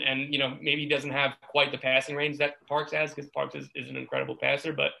 And maybe he doesn't have quite the passing range that Parks has because Parks is an incredible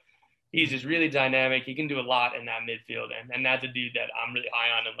passer, but he's just really dynamic. He can do a lot in that midfield, and that's a dude that I'm really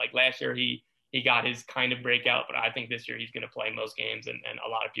high on. And like last year, he got his kind of breakout, but I think this year he's going to play most games, and a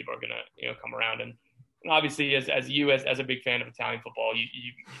lot of people are going to come around. And obviously, as a big fan of Italian football,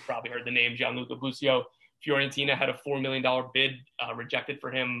 you probably heard the name Gianluca Busio. Fiorentina had a $4 million bid rejected for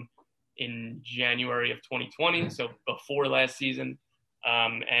him in January of 2020, so before last season.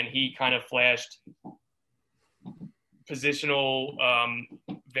 And he kind of flashed positional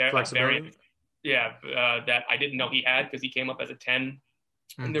flexibility. That I didn't know he had because he came up as a 10.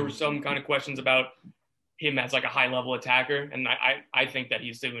 Mm-hmm. And there were some kind of questions about him as like a high-level attacker. And I think that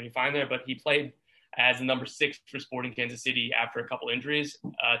he's still going to be fine there, but he played as the number 6 for Sporting Kansas City after a couple injuries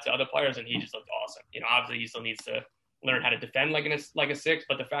to other players, and he just looked awesome. Obviously he still needs to learn how to defend like a 6,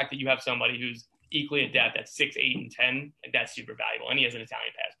 but the fact that you have somebody who's equally adept at 6, 8, and 10, that's super valuable. And he has an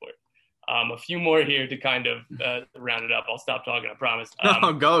Italian passport. A few more here to kind of round it up. I'll stop talking, I promise.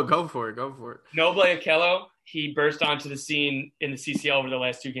 No, go for it. Noble Okello, he burst onto the scene in the CCL over the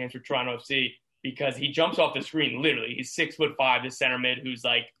last 2 games for Toronto FC because he jumps off the screen, literally. He's 6'5", this center mid who's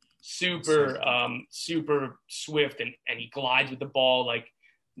like super swift and he glides with the ball. Like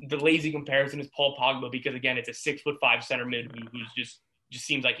the lazy comparison is Paul Pogba because, again, it's a 6'5" center mid who's just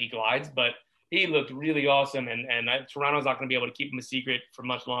seems like he glides. But he looked really awesome, and Toronto's not going to be able to keep him a secret for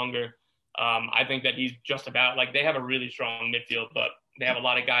much longer. I think that he's just about like they have a really strong midfield, but they have a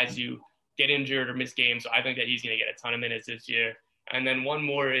lot of guys who get injured or miss games. So I think that he's going to get a ton of minutes this year. And then one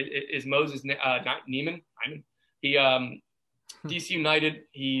more is Moses Neiman. He DC United.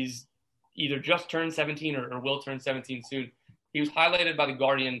 He's either just turned 17 or will turn 17 soon. He was highlighted by the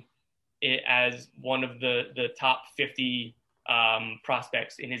Guardian as one of the top 50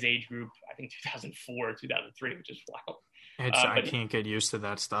 prospects in his age group. I think 2004 or 2003, which is wild. I can't get used to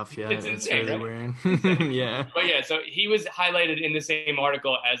that stuff. Yeah, it's insane, really right? weird. Yeah. But yeah, so he was highlighted in the same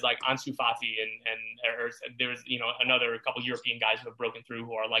article as like Ansu Fati and there's a couple European guys who have broken through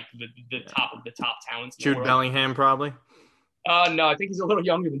who are like the top of the top talents. Jude Bellingham, probably. No, I think he's a little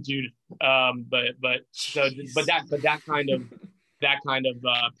younger than Jude. But that kind of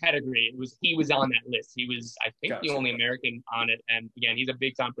pedigree, he was on that list. He was, I think, the only American on it. And again, he's a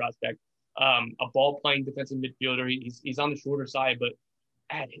big time prospect. A ball playing defensive midfielder. He's on the shorter side, but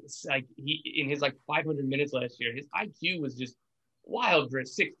it's like in his 500 minutes last year, his IQ was just wild for a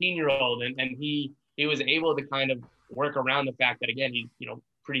 16-year-old, and he was able to kind of work around the fact that, again, he's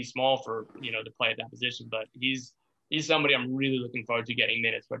pretty small for to play at that position, but he's somebody I'm really looking forward to getting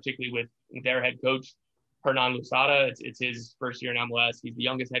minutes, particularly with their head coach Hernan Losada. It's his first year in MLS. He's the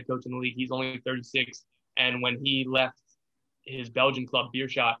youngest head coach in the league. He's only 36, and when he left his Belgian club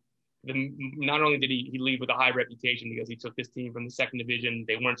Beerschot, not only did he leave with a high reputation because he took this team from the second division,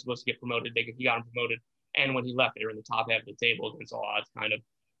 they weren't supposed to get promoted, he got him promoted, and when he left, they were in the top half of the table against all odds. Kind of,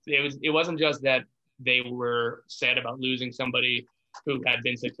 it wasn't just that they were sad about losing somebody who had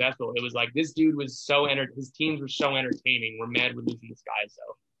been successful. It was like this dude was his teams were so entertaining. We're mad with losing this guy. So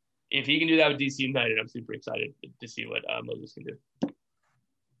if he can do that with DC United, I'm super excited to see what Moses can do.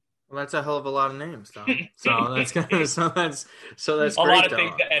 Well, that's a hell of a lot of names, Tom. So that's great. A lot of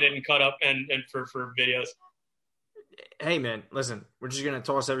things to edit and cut up and for videos. Hey man, listen, we're just gonna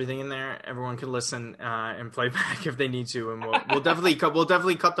toss everything in there. Everyone can listen and play back if they need to, and we'll definitely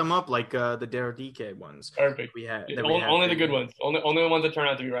cut them up like the Dare DK ones. Perfect. Only the good ones. Only the ones that turn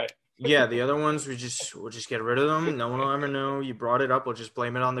out to be right. Yeah, the other ones we'll just get rid of them. No one will ever know you brought it up. We'll just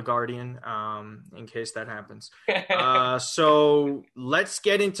blame it on the Guardian in case that happens. So let's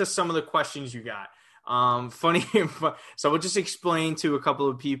get into some of the questions you got. Funny. So we'll just explain to a couple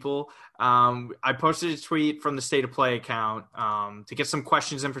of people. I posted a tweet from the State of Play account to get some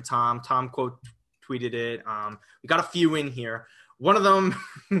questions in for Tom. Tom quote tweeted it. We got a few in here. One of them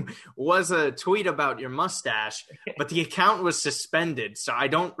was a tweet about your mustache, but the account was suspended. So I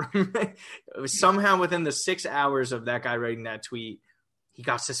don't remember. Somehow within the 6 hours of that guy writing that tweet, he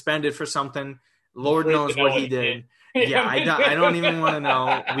got suspended for something. Lord knows what he did. Yeah, I don't even want to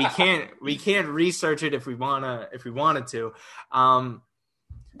know. We can't research it if we wanted to.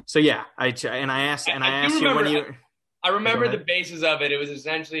 So yeah, I asked you when you. I remember the basis of it. It was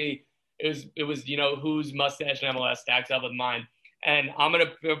essentially it was whose mustache in MLS stacks up with mine. And I'm going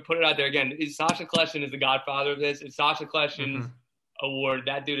to put it out there again. Sacha Kljestan is the godfather of this. It's Sacha Kljestan's award.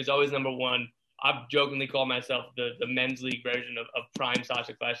 That dude is always number one. I've jokingly called myself the men's league version of prime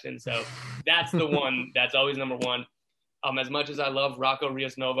Sacha Kljestan. So that's the one that's always number one. As much as I love Rocco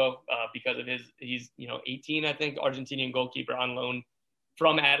Rios Novo because of he's 18, I think, Argentinian goalkeeper on loan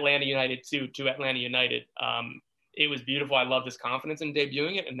from Atlanta United to Atlanta United. It was beautiful. I loved his confidence in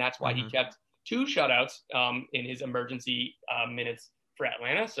debuting it, and that's why he kept 2 shutouts in his emergency minutes for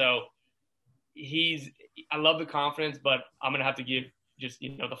Atlanta. So I love the confidence, but I'm going to have to give just,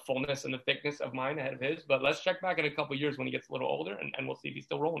 the fullness and the thickness of mine ahead of his. But let's check back in a couple of years when he gets a little older, and we'll see if he's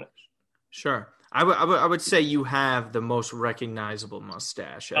still rolling it. Sure. I would say you have the most recognizable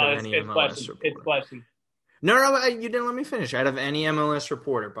mustache out of any MLS reporter. It's Kljestan. No, you didn't let me finish. Out of any MLS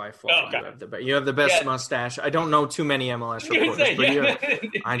reporter by far, you have the best mustache. I don't know too many MLS reporters, but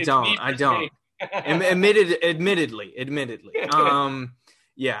I don't. Admittedly.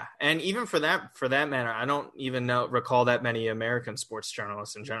 Yeah, and even for that matter, I don't even recall that many American sports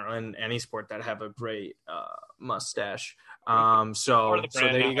journalists in general in any sport that have a great mustache. So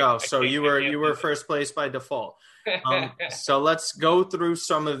there you go. So you were first place by default. So let's go through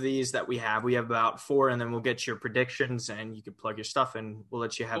some of these that we have. We have about 4, and then we'll get your predictions, and you can plug your stuff, and we'll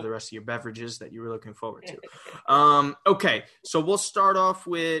let you have the rest of your beverages that you were looking forward to. Okay, so we'll start off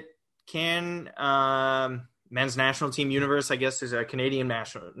with can men's national team universe, I guess, is a Canadian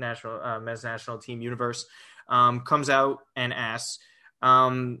national men's national team universe, comes out and asks,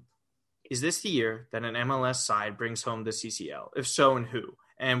 is this the year that an MLS side brings home the CCL? If so, and who?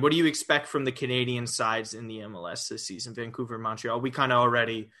 And what do you expect from the Canadian sides in the MLS this season? Vancouver, Montreal. We kind of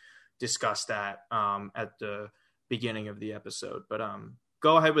already discussed that at the beginning of the episode. But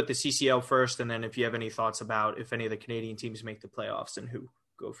go ahead with the CCL first, and then if you have any thoughts about if any of the Canadian teams make the playoffs and who,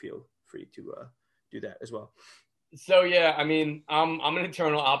 go feel free to do that as well. So, yeah, I mean, I'm an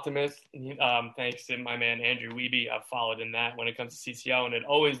eternal optimist. Thanks to my man Andrew Wiebe. I've followed in that when it comes to CCL, and it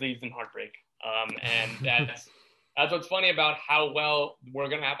always leaves in heartbreak. And that's what's funny about how well we're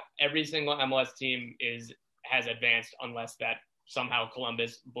going to have. Every single MLS team has advanced unless that somehow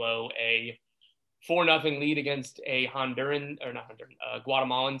Columbus blow a 4-0 lead against a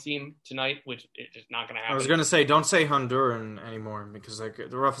Guatemalan team tonight, which is just not going to happen. I was going to say, don't say Honduran anymore because the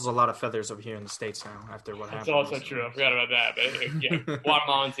ruffles a lot of feathers over here in the States now after what happened. That's also true. I forgot about that. But yeah,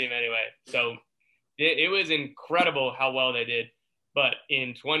 Guatemalan team anyway. So it was incredible how well they did. But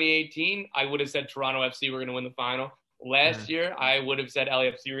in 2018, I would have said Toronto FC were going to win the final. Last year, I would have said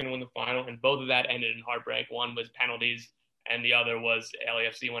LAFC were going to win the final, and both of that ended in heartbreak. One was penalties, and the other was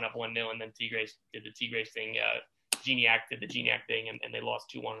LAFC went up 1-0, and then Tigres did the Tigres thing. Gignac did the Gignac thing, and they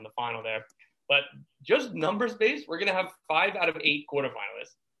lost 2-1 in the final there. But just numbers-based, we're going to have 5 out of 8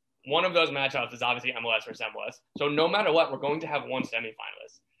 quarterfinalists. One of those matchups is obviously MLS versus MLS. So no matter what, we're going to have one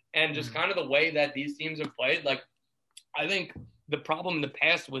semifinalist. And just kind of the way that these teams have played, like, I think the problem in the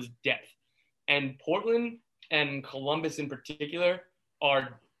past was depth. And Portland and Columbus in particular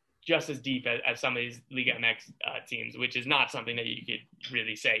are just as deep as some of these Liga MX teams, which is not something that you could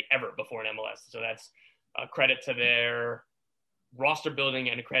really say ever before in MLS. So that's a credit to their roster building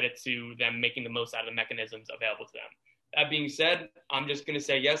and a credit to them making the most out of the mechanisms available to them. That being said, I'm just going to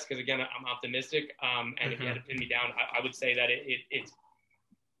say yes because, again, I'm optimistic. And if you had to pin me down, I would say that it's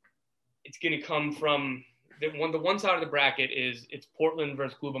going to come from the one side of the bracket is it's Portland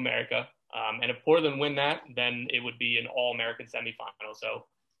versus Club America. And if Portland win that, then it would be an all-American semifinal. So,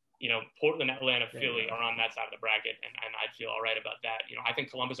 Portland, Atlanta, Philly are on that side of the bracket, and I'd feel all right about that. I think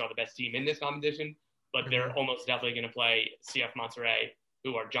Columbus are the best team in this competition, but they're almost definitely going to play CF Monterrey,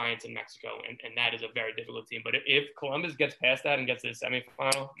 who are giants in Mexico, and that is a very difficult team. But if Columbus gets past that and gets to the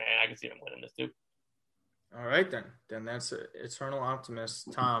semifinal, man, I can see them winning this too. All right, then that's eternal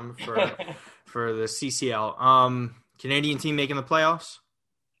optimist Tom for the CCL. Canadian team making the playoffs?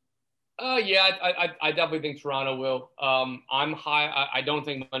 Yeah, I definitely think Toronto will. I'm high. I don't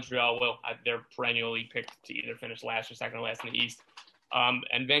think Montreal will. They're perennially picked to either finish last or second or last in the East.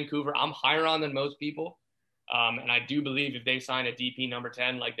 And Vancouver, I'm higher on than most people. And I do believe if they sign a DP number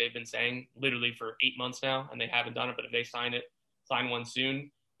 10, like they've been saying literally for 8 months now, and they haven't done it, but if they sign one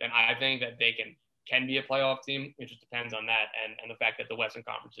soon, then I think that they can be a playoff team. It just depends on that and the fact that the Western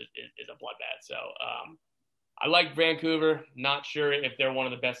Conference is a bloodbath. So I like Vancouver. Not sure if they're one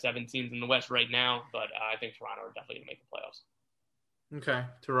of the best 7 teams in the West right now, but I think Toronto are definitely going to make the playoffs. Okay,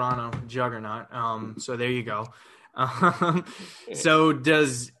 Toronto, juggernaut. So there you go. So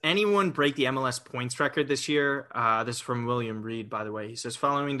does anyone break the MLS points record this year? This is from William Reed, by the way. He says,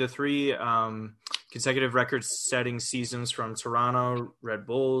 following the 3 consecutive record-setting seasons from Toronto, Red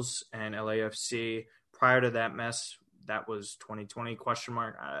Bulls, and LAFC, prior to that mess, that was 2020, ?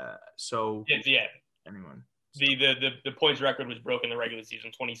 So yeah. Anyone? The points record was broken in the regular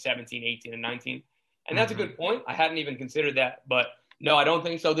season, 2017, 18, and 19. And that's a good point. I hadn't even considered that. But no, I don't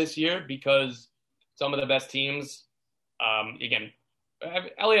think so this year because some of the best teams, again,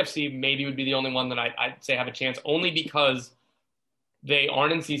 LAFC maybe would be the only one that I'd say have a chance, only because they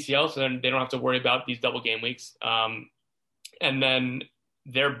aren't in CCL, so then they don't have to worry about these double game weeks. And then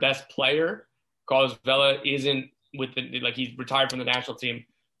their best player, Carlos Vela, isn't he's retired from the national team.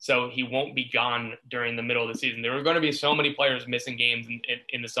 So he won't be gone during the middle of the season. There are going to be so many players missing games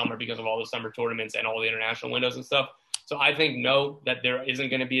in the summer because of all the summer tournaments and all the international windows and stuff. So I think that there isn't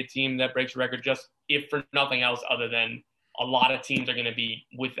going to be a team that breaks a record just if for nothing else other than a lot of teams are going to be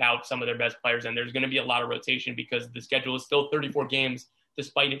without some of their best players. And there's going to be a lot of rotation because the schedule is still 34 games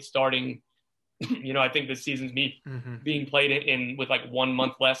despite it starting. I think the season's being played in with 1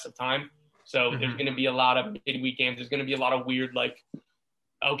 month less of time. So there's going to be a lot of midweek games. There's going to be a lot of weird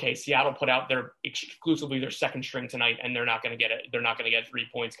okay, Seattle put out exclusively their second string tonight, and they're not going to get it. They're not going to get 3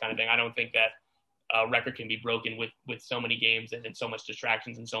 points, kind of thing. I don't think that record can be broken with so many games and so much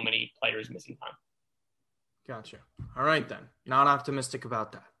distractions and so many players missing time. Gotcha. All right then. Not optimistic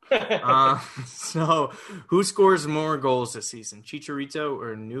about that. So, who scores more goals this season, Chicharito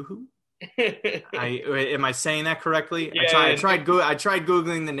or Nuhu? Am I saying that correctly? Yeah, I tried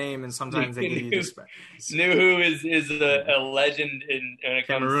googling the name, and sometimes they give you the spell. Nuhu is a legend when it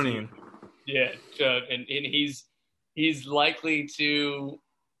comes to Cameroonian. and he's likely to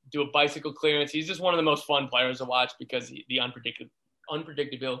do a bicycle clearance. He's just one of the most fun players to watch because the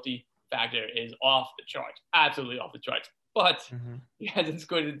unpredictability factor is off the charts, absolutely off the charts. But he hasn't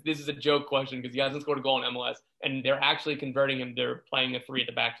scored. This is a joke question because he hasn't scored a goal in MLS, and they're actually converting him. They're playing a 3 at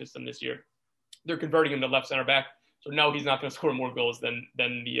the back system this year. They're converting him to left center back. So no, he's not going to score more goals than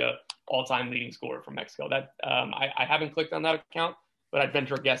the all-time leading scorer from Mexico. That I haven't clicked on that account, but I'd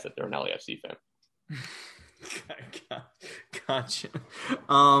venture a guess that they're an LAFC fan. Gotcha.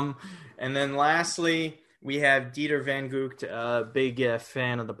 And then lastly, we have Dieter Van Gook, a big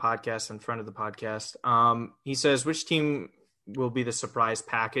fan of the podcast and friend of the podcast. He says, which team will be the surprise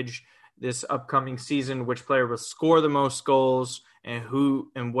package this upcoming season? Which player will score the most goals,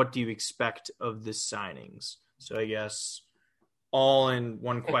 and what do you expect of the signings? So I guess all in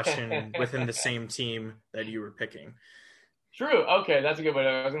one question within the same team that you were picking. True. Okay, that's a good one.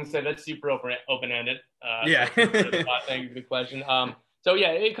 I was going to say that's super open-ended. Yeah. Thank you for the question. So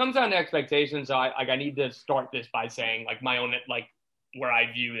yeah, it comes down to expectations. So I need to start this by saying like my own, like where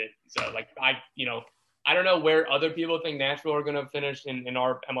I view it. So like I don't know where other people think Nashville are going to finish in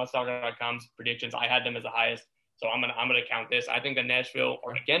our MLSsoccer.com's predictions. I had them as the highest. So I'm gonna count this. I think that Nashville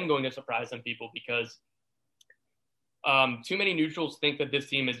are again going to surprise some people because too many neutrals think that this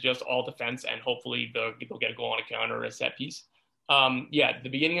team is just all defense and hopefully they'll get a goal on a counter or a set piece. The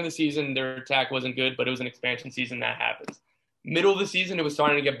beginning of the season, their attack wasn't good, but it was an expansion season. That happens. Middle of the season, it was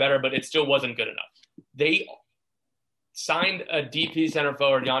starting to get better, but it still wasn't good enough. They signed a DP center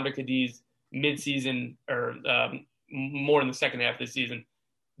forward, Yonder Cadiz, mid-season or more in the second half of the season.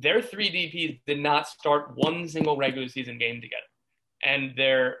 Their 3 DPs did not start one single regular season game together. And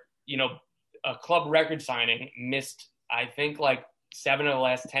their, a club record signing missed, I think, like 7 of the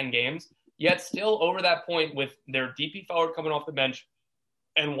last 10 games. Yet still over that point with their DP forward coming off the bench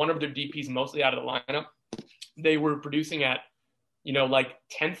and one of their DPs mostly out of the lineup, they were producing at, like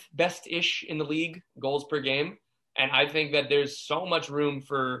 10th best-ish in the league, goals per game. And I think that there's so much room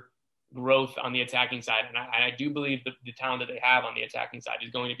for growth on the attacking side. And I do believe the talent that they have on the attacking side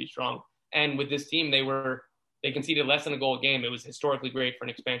is going to be strong. And with this team, they conceded less than a goal a game. It was historically great for an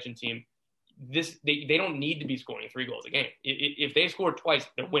expansion team. They don't need to be scoring 3 goals a game. If they score twice,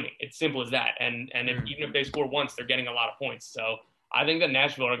 they're winning. It's simple as that. And even if they score once, they're getting a lot of points. So I think that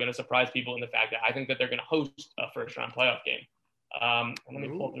Nashville are going to surprise people in the fact that I think that they're going to host a first-round playoff game. Let me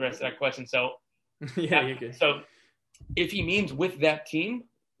pull up the rest of that question. So, you're good. So if he means with that team,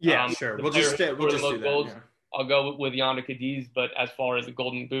 sure. We'll just do that. Goals, yeah. I'll go with Yonder Cadiz. But as far as the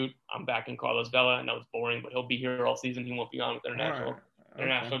Golden Boot, I'm backing Carlos Vela. I know it's boring, but he'll be here all season. He won't be on with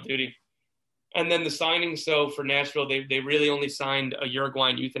international duty. And then the signings. So for Nashville, they really only signed a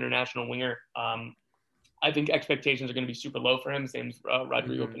Uruguayan youth international winger. I think expectations are going to be super low for him. His name's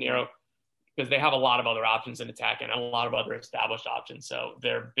Rodrigo Pinheiro, because they have a lot of other options in attack and a lot of other established options. So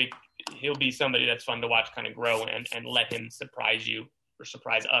he'll be somebody that's fun to watch kind of grow and let him surprise you or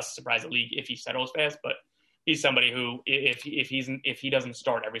surprise us, surprise the league if he settles fast. But he's somebody who, if he doesn't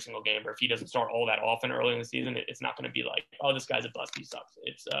start every single game or if he doesn't start all that often early in the season, it's not going to be like, oh, this guy's a bust, he sucks.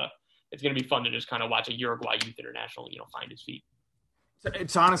 It's going to be fun to just kind of watch a Uruguay youth international, find his feet.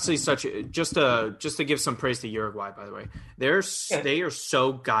 It's honestly just to give some praise to Uruguay, by the way. They are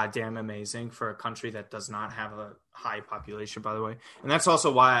so goddamn amazing for a country that does not have a high population, by the way. And that's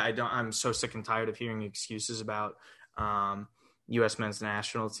also why I'm so sick and tired of hearing excuses about U.S. men's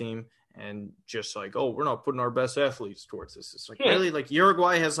national team and just like, oh, we're not putting our best athletes towards this. It's like, really, like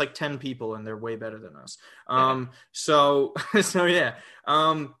Uruguay has like 10 people and they're way better than us. So yeah.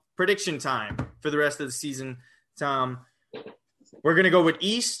 Prediction time for the rest of the season, Tom. We're going to go with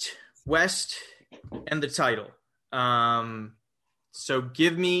East, West, and the title. So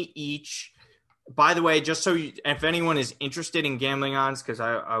give me each. By the way, just so if anyone is interested in gambling odds, because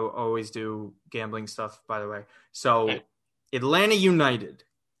I always do gambling stuff, by the way. So Atlanta United,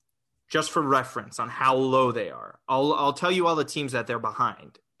 just for reference on how low they are. I'll tell you all the teams that they're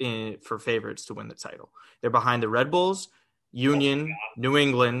behind for favorites to win the title. They're behind the Red Bulls, Union, New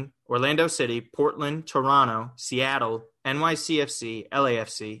England, Orlando City, Portland, Toronto, Seattle, NYCFC,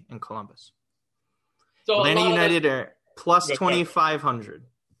 LAFC, and Columbus. So Atlanta United are plus 2,500.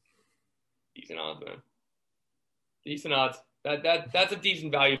 Decent odds, man. Decent odds. That's a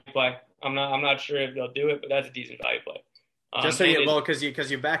decent value play. I'm not sure if they'll do it, but that's a decent value play. Just so you, well, because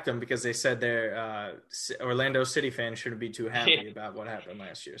you backed them because they said their Orlando City fans shouldn't be too happy about what happened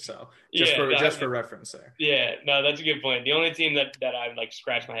last year. So just for reference there. Yeah, no, that's a good point. The only team that I like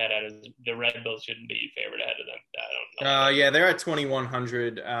scratch my head at is the Red Bulls shouldn't be favored ahead of them. I don't know. Yeah, they're at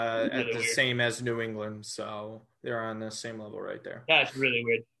 2,100 at the weird. Same as New England, so they're on the same level right there. That's really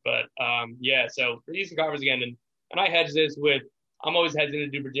weird, but yeah. So for Eastern Conference again, and I hedge this with I'm always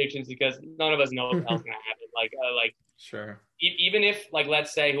hesitant to do predictions because none of us know what the hell's gonna happen. Like. Sure. Even if, like,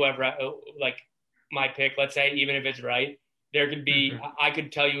 let's say whoever, like, my pick, let's say, even if it's right, there could be, I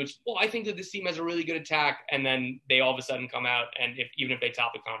could tell you, I think that this team has a really good attack, and then they all of a sudden come out, and even if they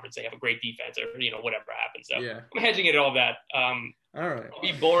top the conference, they have a great defense, or, whatever happens. So yeah. I'm hedging it all that. All right. I'll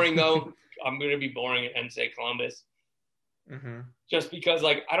be boring, though. I'm going to be boring and say Columbus. Just because,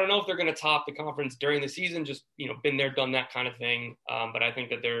 like, I don't know if they're going to top the conference during the season, just, been there, done that kind of thing. But I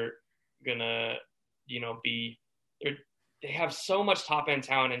think that they're going to, be – they have so much top end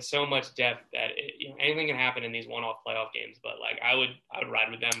talent and so much depth that anything can happen in these one-off playoff games. But like I would ride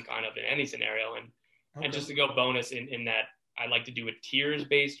with them kind of in any scenario, and just to go bonus in that I like to do it tiers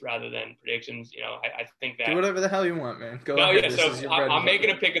based rather than predictions. I think that do whatever the hell you want, man. Go ahead. Yeah. So I'm making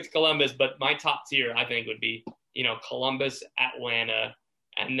a pick. It's Columbus, but my top tier I think would be Columbus, Atlanta,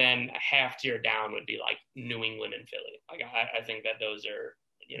 and then a half tier down would be like New England and Philly. Like I think that those are.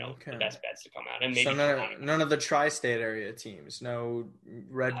 The best bets to come out. And maybe so none of the tri-state area teams. No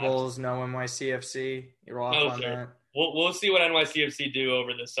Red Bulls, no NYCFC. You're off on that. We'll see what NYCFC do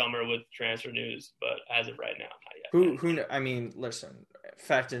over the summer with transfer news, but as of right now, not yet. Who? I mean, listen.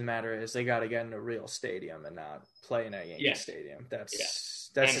 Fact of the matter is, they got to get in a real stadium and not play in a Yankee stadium. That's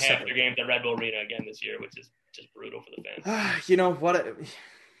and half their games at Red Bull Arena again this year, which is just brutal for the fans. You know what?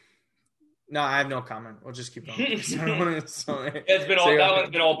 No, I have no comment. We'll just keep going. It's been all that one's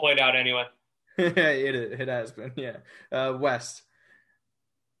been all played out anyway. it has been, yeah. West.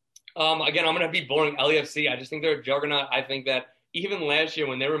 Again, I'm gonna be boring. LAFC. I just think they're a juggernaut. I think that even last year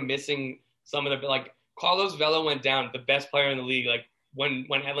when they were missing some of the like Carlos Vela went down, the best player in the league. Like when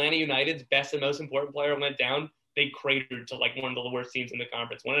Atlanta United's best and most important player went down, they cratered to like one of the worst teams in the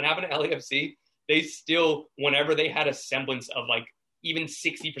conference. When it happened to LAFC, they still, whenever they had a semblance of like even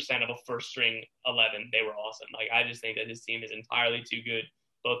 60% of a first-string 11, they were awesome. Like, I just think that this team is entirely too good,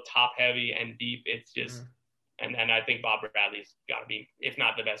 both top-heavy and deep. It's just and I think Bob Bradley's got to be, if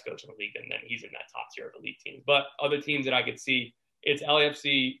not the best coach in the league, then he's in that top tier of elite teams. But other teams that I could see, it's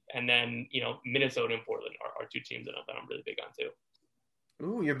LAFC and then, Minnesota and Portland are two teams that I'm really big on, too.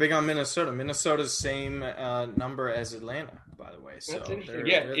 Ooh, you're big on Minnesota. Minnesota's same number as Atlanta, by the way. So that's interesting.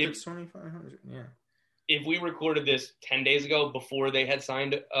 They're 2,500, yeah. If we recorded this 10 days ago before they had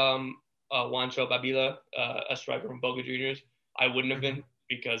signed Juancho Babila, a striker from Boca Juniors, I wouldn't have been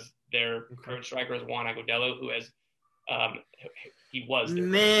because their current striker is Juan Agudelo, who has he was there.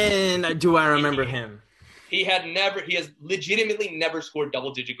 Man, do I remember him. He has legitimately never scored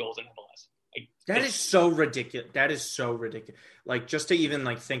double-digit goals in MLS. Like, that is so ridiculous. That is so ridiculous. Like, just to even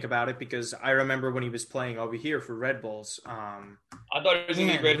like think about it, because I remember when he was playing over here for Red Bulls. I thought he was going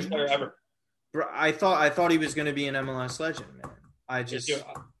to be the greatest player ever. Bro, I thought he was going to be an MLS legend, man.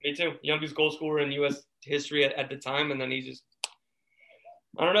 Me too. Youngest goal scorer in U.S. history at the time, and then he just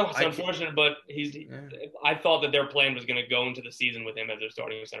I don't know. It's unfortunate, but I thought that their plan was going to go into the season with him as their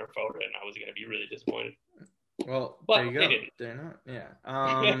starting center forward, and I was going to be really disappointed. Well, but there you go. They're not.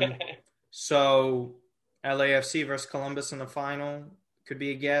 Yeah. So LAFC versus Columbus in the final could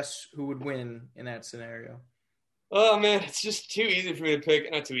be a guess. Who would win in that scenario? Oh, man, it's just too easy for me to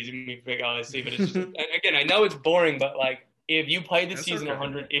pick. Not too easy for me to pick, LAFC, but it's just, again, I know it's boring, but, like, if you played the season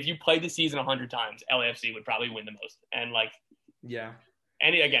 100 times, LAFC would probably win the most. And, like, yeah.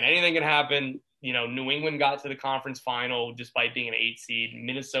 Anything can happen. New England got to the conference final despite being an 8 seed.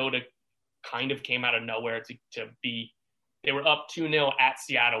 Minnesota kind of came out of nowhere to be – they were up 2-0 at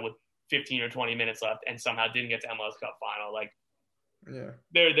Seattle with 15 or 20 minutes left and somehow didn't get to MLS Cup final. Like, yeah,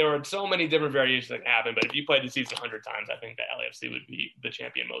 there are so many different variations that can happen, but if you played the season 100 times, I think that LAFC would be the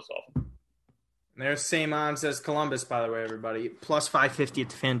champion most often. There's same odds as Columbus, by the way, everybody. Plus 550 at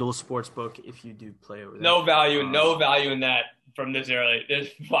the FanDuel Sportsbook if you do play over there. No value in that from this early. There's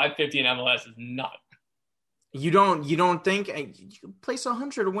 550 in MLS is not. You don't think you place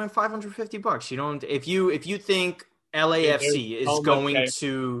 100 to win $550? You don't if you think LAFC is going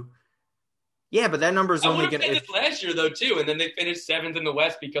to. Yeah, but that number is only going to. This last year though too, and then they finished 7th in the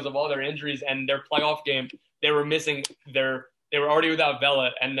West because of all their injuries and their playoff game. They were missing they were already without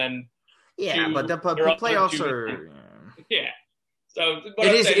Vela, and then. Yeah, but the playoffs are. Yeah, so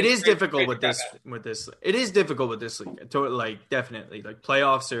it is difficult with this. It is difficult with this league. Like definitely, like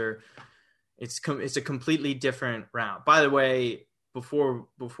playoffs are. It's a completely different route. By the way, before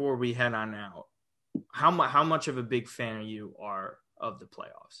we head on out, how much of a big fan you are of the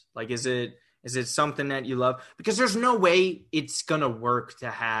playoffs? Like, is it something that you love? Because there's no way it's gonna work to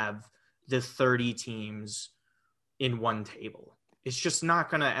have the 30 teams in one table. It's just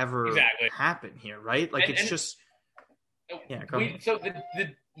not gonna ever happen here, right? Like, yes,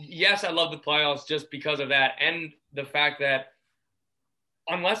 I love the playoffs just because of that, and the fact that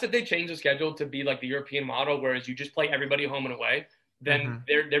unless if they change the schedule to be like the European model, whereas you just play everybody home and away, then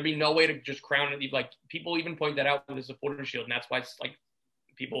there'd be no way to just crown it. Like, people even point that out with the supporter shield, and that's why it's like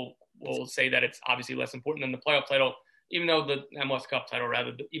people will say that it's obviously less important than the playoff title, even though the MLS Cup title,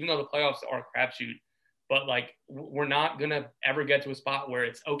 rather, even though the playoffs are a crapshoot. But like, we're not gonna ever get to a spot where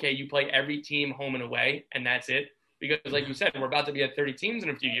it's okay, you play every team home and away, and that's it. Because, like you said, we're about to be at 30 teams in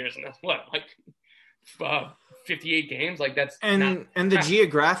a few years, and that's what, like 58 games. Like, that's and the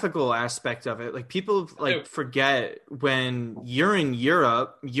geographical aspect of it. Like, people forget when you're in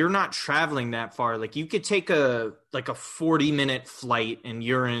Europe, you're not traveling that far. Like, you could take a 40-minute flight, and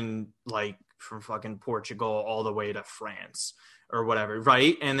you're in like from fucking Portugal all the way to France or whatever,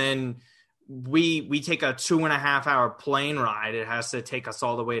 right? And then we take a 2.5-hour plane ride. It has to take us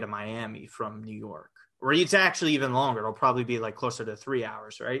all the way to Miami from New York. Or it's actually even longer. It'll probably be like closer to 3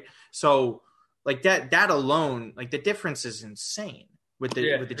 hours, right? So like that alone, like the difference is insane with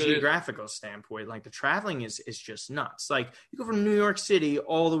the geographical standpoint. Like, the traveling is just nuts. Like, you go from New York City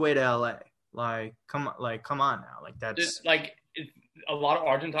all the way to LA. Like, come on now. Like, that's like a lot of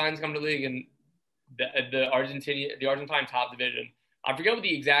Argentines come to the league, and the Argentine top division. I forget what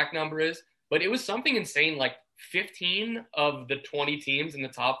the exact number is, but it was something insane. Like, 15 of the 20 teams in the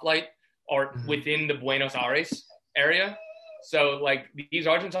top flight are within the Buenos Aires area. So like, these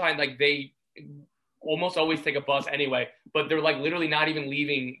Argentines, like, they almost always take a bus anyway, but they're like literally not even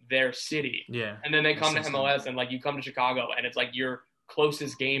leaving their city. Yeah. And then they come to MLS, and like, you come to Chicago, and it's like your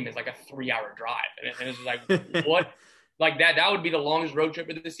closest game is like a 3-hour drive. And it's like, what? Like, that would be the longest road trip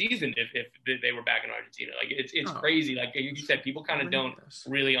of the season if they were back in Argentina. Like, it's crazy. Like you said, people kind of don't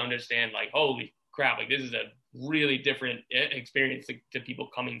really understand, like, holy crap, like, this is a really different experience to people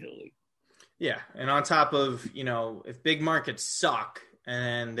coming to the league. Yeah, and on top of, if big markets suck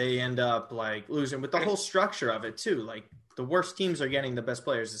and they end up like losing with the whole structure of it too, like, the worst teams are getting the best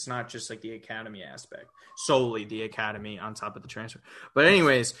players. It's not just like the academy aspect, solely the academy on top of the transfer. But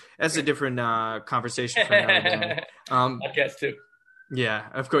anyways, that's a different conversation for another day. I guess too. Yeah,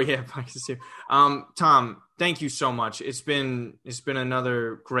 of course. Yeah, podcasts too. Tom, thank you so much. It's been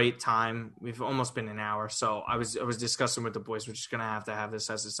another great time. We've almost been an hour. So I was discussing with the boys, we're just gonna have this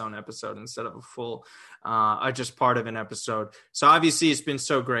as its own episode instead of a full, just part of an episode. So obviously, it's been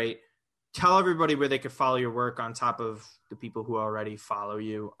so great. Tell everybody where they could follow your work on top of the people who already follow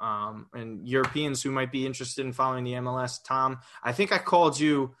you, and Europeans who might be interested in following the MLS. Tom, I think I called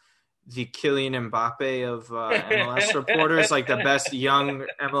you the Kylian Mbappe of MLS reporters, like the best young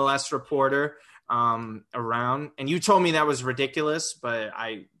MLS reporter around. And you told me that was ridiculous, but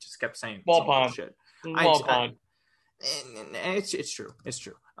I just kept saying Ball pond. It's true. It's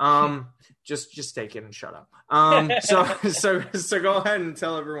true. Just take it and shut up. So go ahead and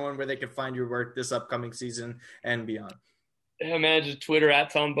tell everyone where they can find your work this upcoming season and beyond. Yeah, man, just Twitter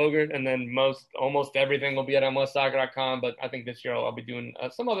at Tom Bogert, and then almost everything will be at MLSsoccer.com. But I think this year I'll be doing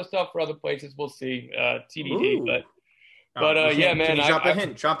some other stuff for other places. We'll see. TBD. Ooh. But yeah, man. Drop a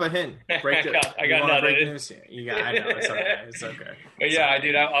hint. Break it. I got nothing. I know. It's okay. But yeah, I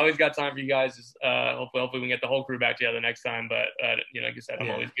do. I always got time for you guys. Hopefully we can get the whole crew back together next time. But like you said,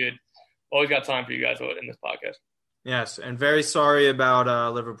 I'm always good. Always got time for you guys in this podcast. Yes, and very sorry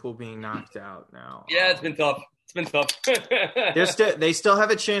about Liverpool being knocked out now. Yeah, it's been tough. They still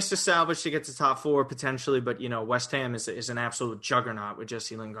have a chance to salvage to get to top 4 potentially, but West Ham is an absolute juggernaut with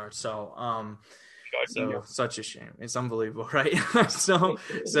Jesse Lingard. So such a shame. It's unbelievable, right? so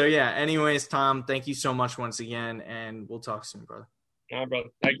yeah. Anyways, Tom, thank you so much once again, and we'll talk soon, brother. All right, brother.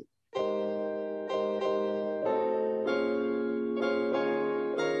 Thank you.